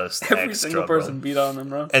 that's just every extra, single person beat on them,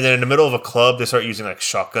 bro. And then in the middle of a club, they start using like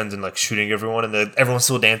shotguns and like shooting everyone, and everyone's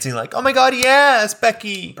still dancing. Like, oh my god, yes,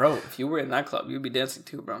 Becky, bro. If you were in that club, you'd be dancing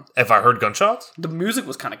too, bro. If I heard gunshots, the music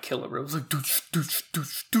was kind of killer, bro. It was like,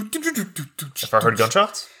 if I heard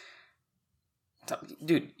gunshots.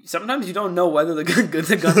 Dude, sometimes you don't know whether the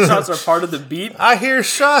gunshots are part of the beat. I hear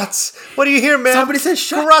shots. What do you hear, man? Somebody said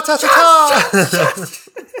shots.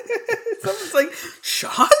 Someone's like,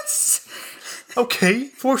 shots? Okay,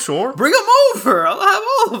 for sure. Bring them over. I'll have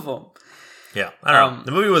all of them. Yeah, I don't know.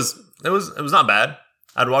 The movie was not bad.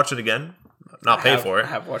 I'd watch it again. Not pay for it. I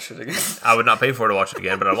have watched it again. I would not pay for it to watch it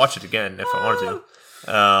again, but I'd watch it again if I wanted to.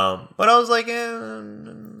 But I was like,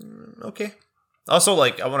 okay. Also,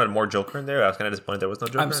 like, I wanted more Joker in there. I was kind of disappointed there was no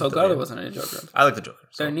Joker. I'm so glad there wasn't any Joker. I like the Joker.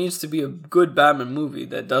 So. There needs to be a good Batman movie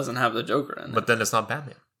that doesn't have the Joker in it. But then it's not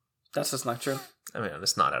Batman. That's just not true. I mean,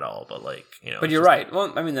 it's not at all, but like, But you're right.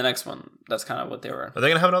 Well, I mean, the next one, that's kind of what they were. Are they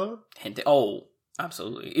going to have another one? Oh,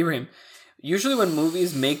 absolutely. Ibrahim, usually when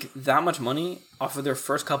movies make that much money off of their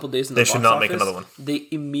first couple days in the box office, they should not make another one.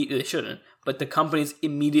 They shouldn't. But the companies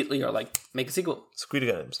immediately are like, make a sequel. Squid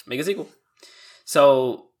Games. Make a sequel.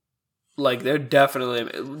 So... like, they're definitely...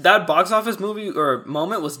 that box office movie or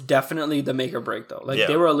moment was definitely the make or break, though. Like,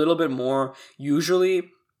 they were a little bit more...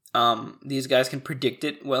 usually, these guys can predict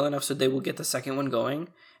it well enough so they will get the second one going.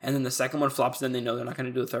 And then the second one flops, then they know they're not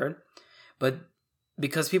going to do a third. But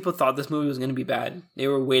because people thought this movie was going to be bad, they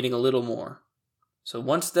were waiting a little more. So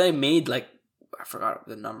once they made, like... I forgot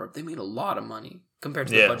the number. They made a lot of money compared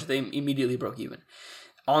to the budget. They immediately broke even.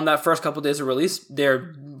 On that first couple days of release,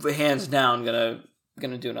 they're hands down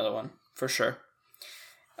gonna do another one. For sure.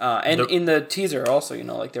 And in the teaser also,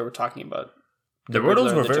 like they were talking about... The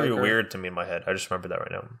riddles were very weird to me in my head. I just remember that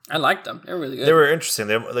right now. I liked them. They were really good. They were interesting.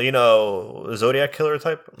 They Zodiac Killer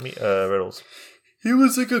type riddles. He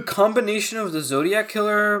was like a combination of the Zodiac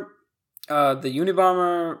Killer, the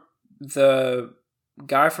Unabomber, the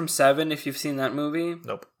guy from Seven, if you've seen that movie.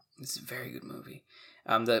 Nope. It's a very good movie.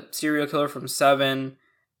 The serial killer from Seven,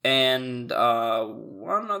 and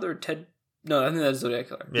one other Ted... No, I think that's Zodiac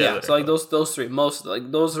Killer. Yeah, so like those three, most like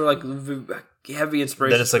those are like heavy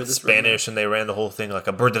inspiration. Then it's like Spanish, and they ran the whole thing like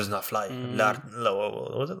a bird does not fly.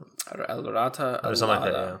 What was it? El Rata, or something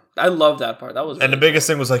like that. Yeah. I love that part. That was. And the biggest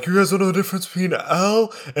thing was like, you guys don't know the difference between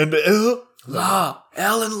L and L.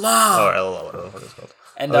 L and La. Or L, whatever it's called.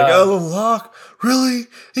 And like L and Locke. Really?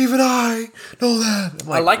 Even I know that.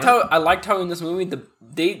 Like, I liked how in this movie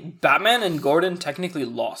Batman and Gordon technically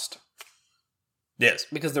lost. Yes.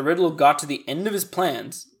 Because the Riddler got to the end of his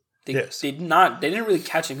plans. They didn't really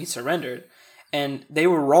catch him. He surrendered. And they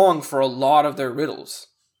were wrong for a lot of their riddles.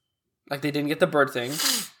 Like, they didn't get the bird thing.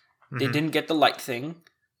 They didn't get the light thing.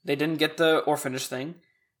 They didn't get the orphanage thing.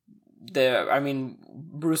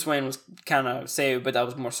 Bruce Wayne was kind of saved, but that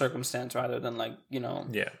was more circumstance rather than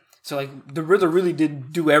Yeah. So, the Riddler really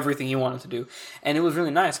did do everything he wanted to do. And it was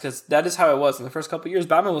really nice, because that is how it was. In the first couple of years,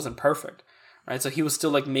 Batman wasn't perfect. Right? So he was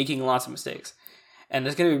still, making lots of mistakes. And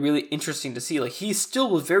it's going to be really interesting to see. He still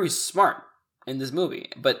was very smart in this movie,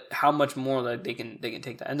 but how much more they can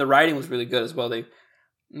take that. And the writing was really good as well. They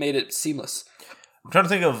made it seamless. I'm trying to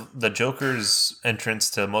think of the Joker's entrance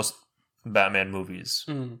to most Batman movies.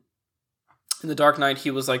 In The Dark Knight, he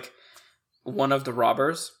was one of the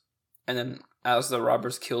robbers, and then as the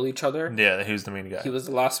robbers kill each other, he was the main guy. He was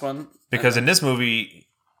the last one. Because in this movie,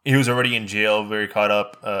 he was already in jail, very caught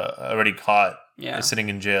up, already caught, sitting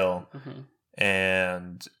in jail. Mm-hmm.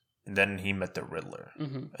 And then he met the Riddler.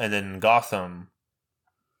 Mm-hmm. And then Gotham,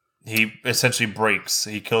 he essentially breaks.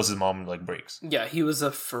 He kills his mom and like breaks. Yeah, he was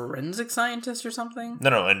a forensic scientist or something.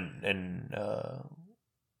 No,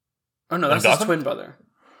 oh no, that's his twin brother.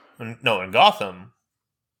 No, in Gotham,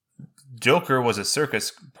 Joker was a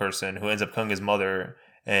circus person who ends up killing his mother.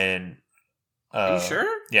 And are you sure?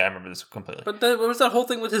 Yeah, I remember this completely. But what was that whole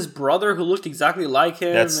thing with his brother who looked exactly like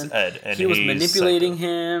him? That's Ed, and he was manipulating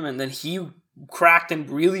him, and then he cracked and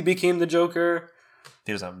really became the Joker.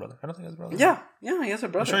 He doesn't have a brother. I don't think he has a brother. Yeah, he has a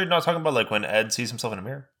brother. I'm sure you're not talking about like when Ed sees himself in a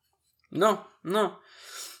mirror. No.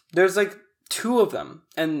 There's like 2 of them,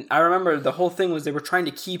 and I remember the whole thing was they were trying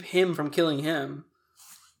to keep him from killing him.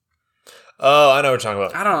 Oh, I know what you're talking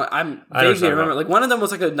about. I don't know. I vaguely remember. Like one of them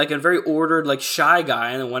was like a very ordered, like shy guy,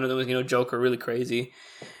 and then one of them was Joker, really crazy.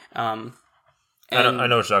 I know what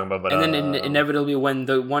you're talking about, but and then inevitably, when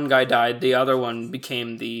the one guy died, the other one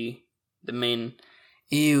became the main.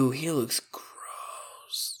 Ew, he looks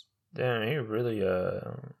gross. Damn, he really.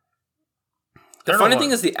 The funny thing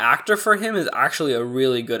is, the actor for him is actually a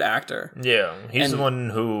really good actor. Yeah, he's the one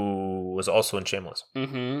who was also in Shameless.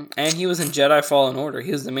 Mm-hmm. And he was in Jedi Fallen Order.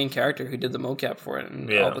 He was the main character who did the mocap for it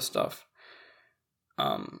and all the stuff.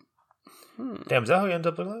 Damn, is that how he ends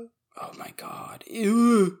up looking like? Oh my god.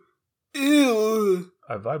 Ew.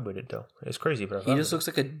 I vibe with it though. It's crazy, but he just looks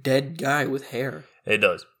like a dead guy with hair. It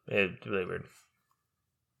does. It's really weird.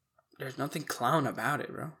 There's nothing clown about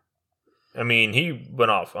it, bro. I mean, he went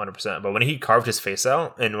off 100%, but when he carved his face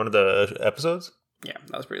out in one of the episodes... Yeah,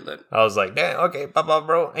 that was pretty lit. I was like, damn, okay, pop up,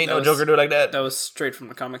 bro. Ain't no Joker do it like that. That was straight from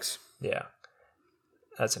the comics. Yeah.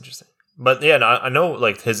 That's interesting. But yeah, no, I know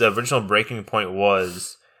like his original breaking point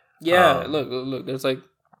was... Yeah, look,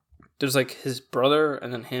 there's like his brother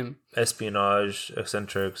and then him. Espionage,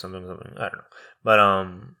 eccentric, something. I don't know. But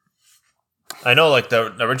I know like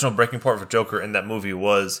the original breaking point for Joker in that movie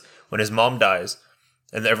was when his mom dies.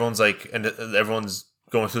 And everyone's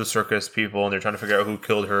going through the circus people, and they're trying to figure out who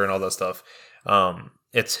killed her and all that stuff.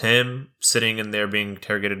 It's him sitting in there being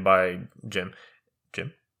interrogated by Jim.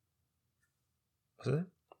 Jim?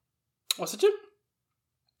 What's it, Jim?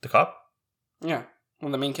 The cop? Yeah, one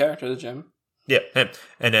of the main characters, Jim. Yeah, him.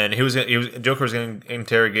 And then Joker was getting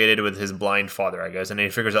interrogated with his blind father, I guess, and then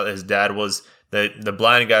he figures out that his dad was the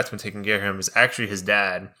blind guy that's been taking care of him is actually his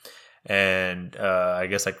dad. And I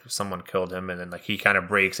guess like someone killed him, and then like he kind of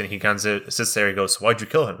breaks, and he kind of sits there and goes, so "Why'd you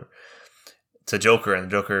kill him?" To Joker, and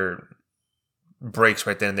Joker breaks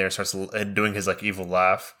right then and there, and starts doing his like evil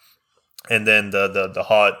laugh. And then the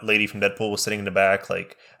hot lady from Deadpool was sitting in the back,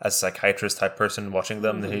 like as a psychiatrist type person watching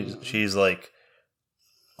them. And she's like,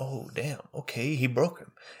 "Oh damn, okay, he broke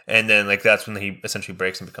him." And then like that's when he essentially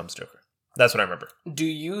breaks and becomes Joker. That's what I remember. Do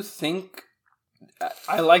you think?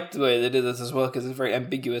 I like the way they did this as well because it's very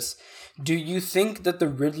ambiguous. Do you think that the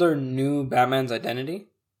Riddler knew Batman's identity?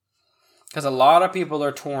 Because a lot of people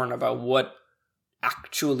are torn about what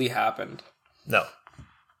actually happened. No.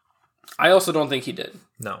 I also don't think he did.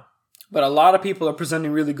 No. But a lot of people are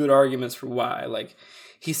presenting really good arguments for why. Like,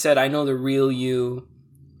 he said, "I know the real you."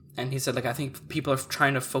 And he said, like, "I think people are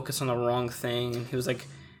trying to focus on the wrong thing." And he was like,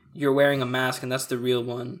 "You're wearing a mask and that's the real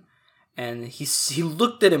one." And he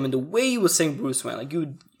looked at him, and the way he was saying Bruce Wayne, like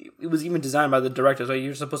it was even designed by the director. So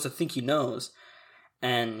you're supposed to think he knows,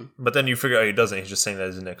 but then you figure out he doesn't. He's just saying that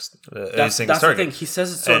as the next. That's the thing. He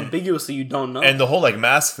says it so ambiguously, you don't know. And the whole like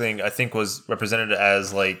mask thing, I think, was represented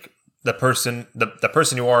as like the person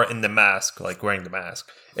you are in the mask, like wearing the mask,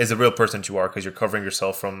 is the real person that you are because you're covering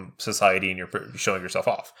yourself from society and you're showing yourself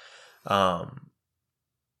off. And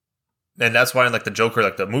that's why in like the Joker,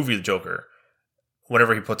 like the movie The Joker,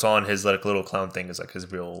 whenever he puts on his like little clown thing is like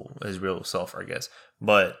his real self, I guess.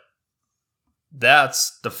 But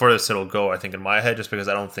that's the furthest it'll go, I think, in my head, just because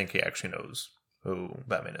I don't think he actually knows who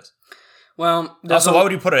Batman is. Well, also, why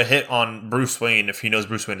would you put a hit on Bruce Wayne if he knows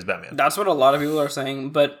Bruce Wayne is Batman? That's what a lot of people are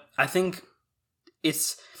saying, but I think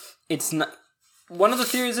it's not. One of the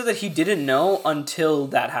theories is that he didn't know until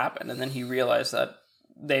that happened, and then he realized that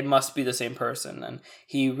they must be the same person, and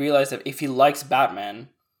he realized that if he likes Batman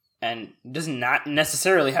and does not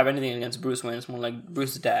necessarily have anything against Bruce Wayne, it's more like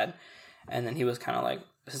Bruce's dad, and then he was kind of like,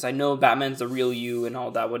 since I know Batman's the real you and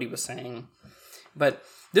all that, what he was saying. But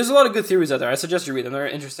there's a lot of good theories out there. I suggest you read them. They're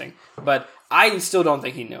interesting. But I still don't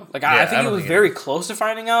think he knew. Like, I think he was very close to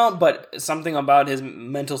finding out, but something about his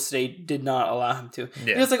mental state did not allow him to.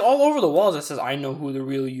 Yeah. It's like all over the walls it says, "I know who the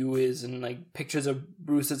real you is," and like pictures of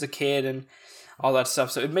Bruce as a kid and all that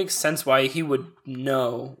stuff. So it makes sense why he would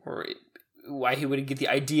know, or why he would get the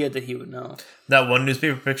idea that he would know. That one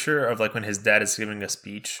newspaper picture of like when his dad is giving a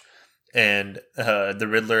speech, and the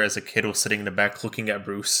Riddler as a kid was sitting in the back looking at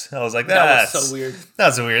Bruce. I was like, that was so weird.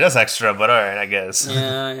 That's weird. That's extra, but all right, I guess.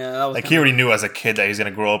 Yeah. That was like he already knew as a kid that he's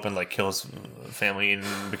gonna grow up and like kill his family and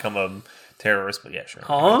become a terrorist. But yeah, sure.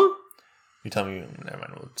 Huh? You tell me. Never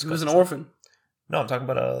mind. He was an orphan. No, I'm talking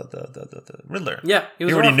about the Riddler. Yeah,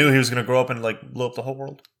 he already knew he was gonna grow up and like blow up the whole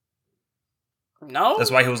world. No, that's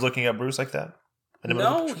why he was looking at Bruce like that.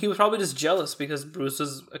 No, he was probably just jealous because Bruce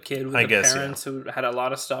was a kid with parents who had a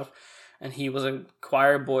lot of stuff, and he was a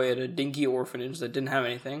choir boy at a dinky orphanage that didn't have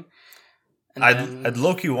anything. And I'd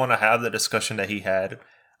low-key want to have the discussion that he had,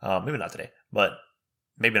 maybe not today, but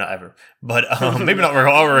maybe not ever, but maybe not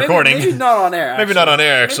while we're recording. Maybe not on air. Maybe not on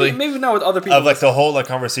air. Actually, maybe not with other people. Of like the whole like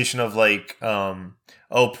conversation of like,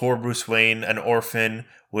 poor Bruce Wayne, an orphan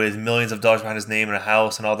with millions of dollars behind his name and a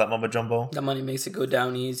house and all that mumbo jumbo. The money makes it go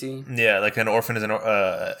down easy. Yeah, like an orphan is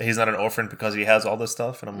he's not an orphan because he has all this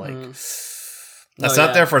stuff, and I'm like, I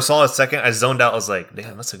sat there for a solid second. I zoned out. I was like,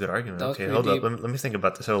 damn, that's a good argument. Okay, hold up. Let me think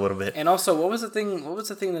about this a little bit. And also, what was the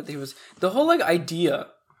thing that he was? The whole like idea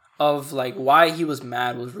of like why he was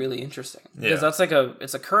mad was really interesting because that's like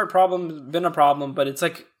it's a current problem, been a problem, but it's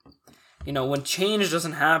like, when change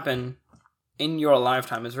doesn't happen in your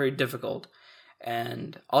lifetime, it's very difficult.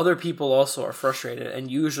 And other people also are frustrated, and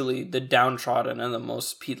usually the downtrodden and the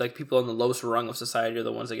most people on the lowest rung of society are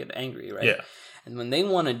the ones that get angry, right? Yeah. And when they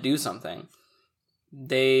want to do something,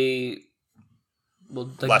 they will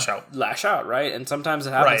lash out, right? And sometimes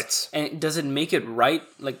it happens. Right. And does it make it right,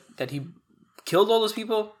 like that he killed all those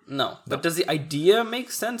people? No. But does the idea make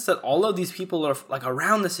sense that all of these people are like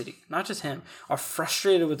around the city, not just him, are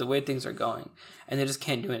frustrated with the way things are going, and they just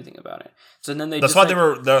can't do anything about it? So then that's why they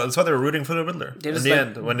were rooting for the Riddler in the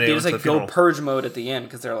end when they just like go purge mode at the end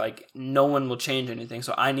because they're like, no one will change anything,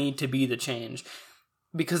 so I need to be the change,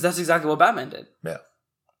 because that's exactly what Batman did. Yeah.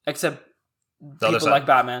 Except people like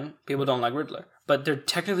Batman, people don't like Riddler, but they're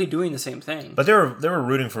technically doing the same thing. But they were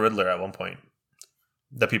rooting for Riddler at one point.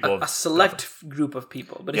 The people, a select group of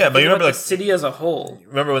people, but but you remember like the city as a whole.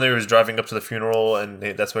 Remember when they was driving up to the funeral, and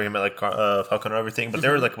that's where he met like Falcon and everything. But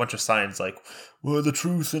there were like a bunch of signs like "We're the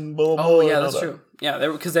truth" and blah blah. Oh yeah, that's true. Yeah,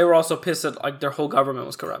 because they were also pissed that like their whole government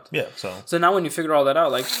was corrupt. Yeah, so now when you figure all that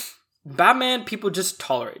out, like Batman, people just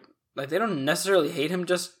tolerate. Like they don't necessarily hate him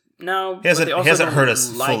just now. He hasn't hurt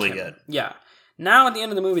us fully yet. Yeah, now at the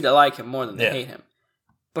end of the movie, they like him more than they hate him.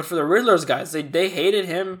 But for the Riddler's guys, they hated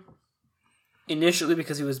him initially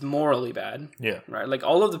because he was morally bad. Yeah. Right? Like,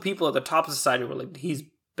 all of the people at the top of society were like, he's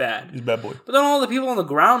bad. He's a bad boy. But then all the people on the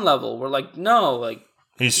ground level were like, no, like...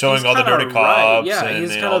 He's showing all the dirty cops. Yeah,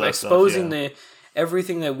 he's kind of exposing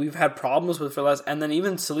everything that we've had problems with for less... And then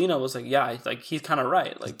even Selina was like, yeah, like, he's kind of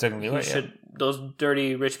right. Like, those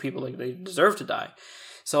dirty rich people, like, they deserve to die.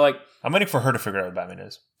 So, like... I'm waiting for her to figure out what Batman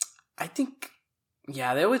is. I think...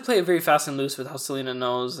 Yeah, they always play it very fast and loose with how Selina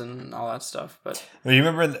knows and all that stuff. But you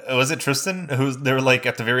remember, was it Tristan? They were like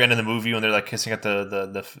at the very end of the movie when they're like kissing at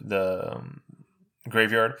the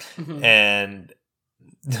graveyard, and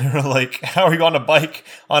they're like, "How are you on a bike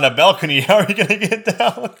on a balcony? How are you gonna get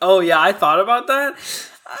down?" Oh yeah, I thought about that.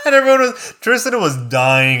 And Tristan was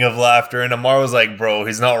dying of laughter, and Amar was like, "Bro,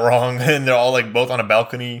 he's not wrong." And they're all like both on a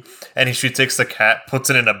balcony, and she takes the cat,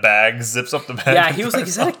 puts it in a bag, zips up the bag. Yeah, he was like,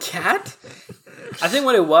 "Is that a cat?" I think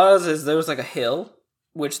what it was is there was like a hill,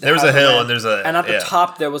 there was a hill and and at the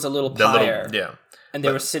top there was a little pyre. And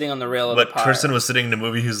they were sitting on the rail of the pyre. But Tristan was sitting in the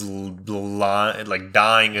movie. He's like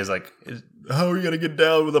dying. Is like, how are you gonna get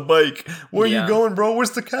down with a bike? Where are you going, bro?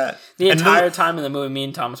 Where's the cat? The entire time in the movie, me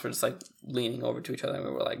and Thomas were just like leaning over to each other, and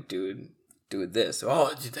we were like, dude, do this.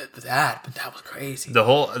 Oh, but that was crazy.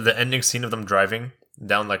 The ending scene of them driving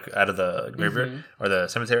down like out of the graveyard or the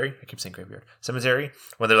cemetery. I keep saying graveyard. Cemetery,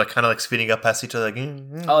 where they're like kind of like speeding up past each other. Like,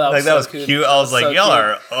 that was cute. I was like, y'all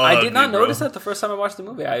are. I did not notice that the first time I watched the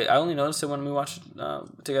movie. I only noticed it when we watched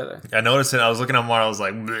it together. I noticed it. I was looking at Mar. I was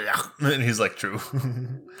like, bleh. And he's like, true.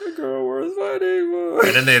 The girl was fighting.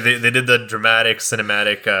 And then they did the dramatic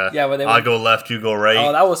cinematic. I go left, you go right.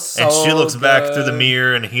 Oh, that was so. And she looks back through the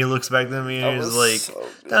mirror, and he looks back through the mirror. He's like,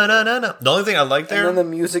 no. The only thing I like there. And then the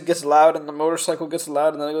music gets loud, and the motorcycle gets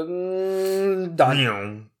loud, and then it goes done.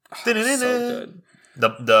 So good.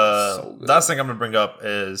 The last thing I'm gonna bring up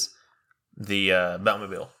is the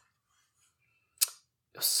Batmobile.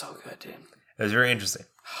 It was so good, dude. It was very interesting.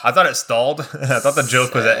 I thought it stalled. I thought the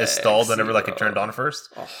joke was that it stalled whenever like it turned on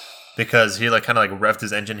first, because he like kind of like revved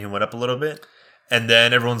his engine. He went up a little bit, and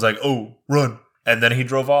then everyone's like, "Oh, run!" And then he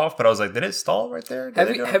drove off. But I was like, "Did it stall right there?"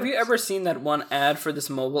 Have you ever seen that one ad for this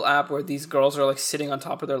mobile app where these girls are like sitting on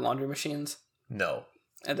top of their laundry machines? No.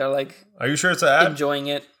 and they're like, "Are you sure it's an ad? Enjoying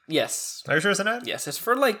it?" Yes. Are you sure it's an ad? Yes, it's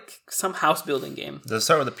for like some house building game. Does it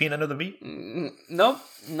start with a P and end with a V? Nope.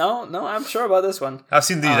 No, I'm sure about this one. I've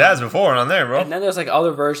seen these ads before on there, bro. And then there's like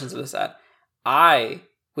other versions of this ad. I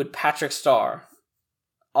would Patrick Star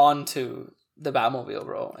onto the Batmobile,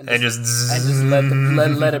 bro, and just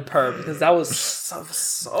let it purr, because that was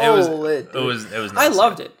so lit. Dude. It was. I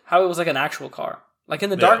loved it. How it was like an actual car. Like in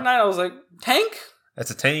the Dark Knight, I was like, tank. It's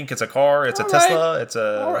a tank. It's a car. It's a Tesla. It's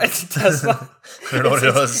a. It's a Tesla. I don't know what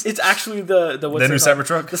it was. It's actually the new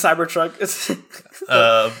Cybertruck. The Cybertruck.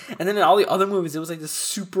 And then in all the other movies, it was like this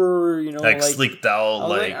super, like sleeked out,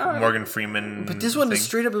 like Morgan Freeman. But this one is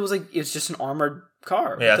straight up. It was like it's just an armored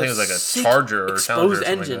car. Yeah, I think it was like a Charger or exposed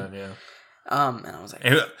engine. Like that, yeah. And I was like,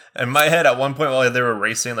 in my head, at one point while they were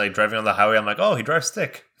racing, like driving on the highway, I'm like, oh, he drives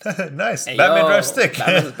stick. Nice. Batman drives stick.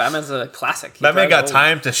 Batman's a classic. Batman got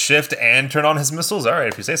time to shift and turn on his missiles. All right,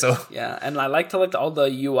 if you say so. Yeah, and I like all the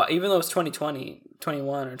UI, even though it's 2020,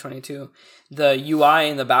 21 or 22, the UI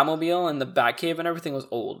in the Batmobile and the Batcave and everything was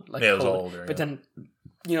old. Like, it was older. But then,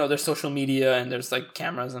 there's social media and there's like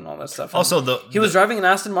cameras and all that stuff. Also, he was driving an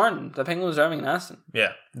Aston Martin. The Penguin was driving an Aston.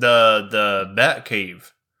 Yeah, the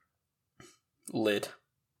Batcave. Lit.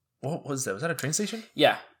 What was that? Was that a train station?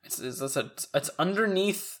 Yeah, it's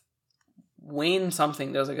underneath Wayne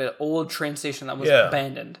something. There's like an old train station that was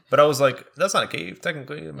abandoned. But I was like, that's not a cave.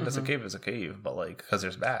 Technically, I mean, that's a cave is a cave, but like because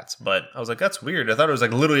there's bats. But I was like, that's weird. I thought it was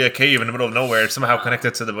like literally a cave in the middle of nowhere, somehow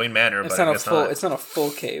connected to the Wayne Manor. It's but not a full. It's not a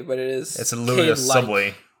full cave, but it is. It's literally a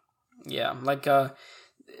subway. Yeah, like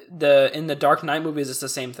in the Dark Knight movies, it's the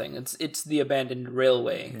same thing. It's the abandoned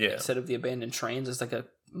railway instead of the abandoned trains. It's like a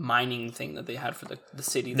mining thing that they had for the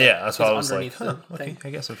city. That's why I was like, okay, I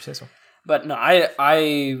guess if you say so. But no,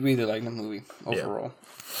 I really like the movie overall.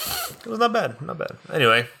 Yeah. It was not bad.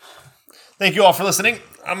 Anyway, thank you all for listening.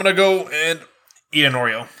 I'm gonna go and eat an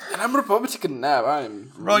Oreo. And I'm gonna probably take a nap.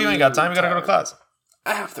 Bro, you ain't got time. You gotta go to class.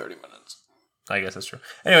 I have 30 minutes. I guess that's true.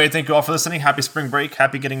 Anyway, thank you all for listening. Happy spring break.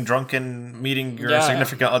 Happy getting drunk and meeting your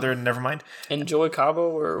significant other. Never mind. Enjoy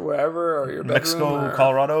Cabo or wherever, or your bedroom. Mexico,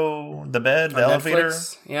 Colorado, the bed, the elevator.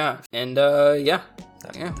 Netflix. Yeah. And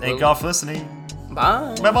Thank you all for listening.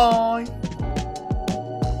 Bye. Bye-bye.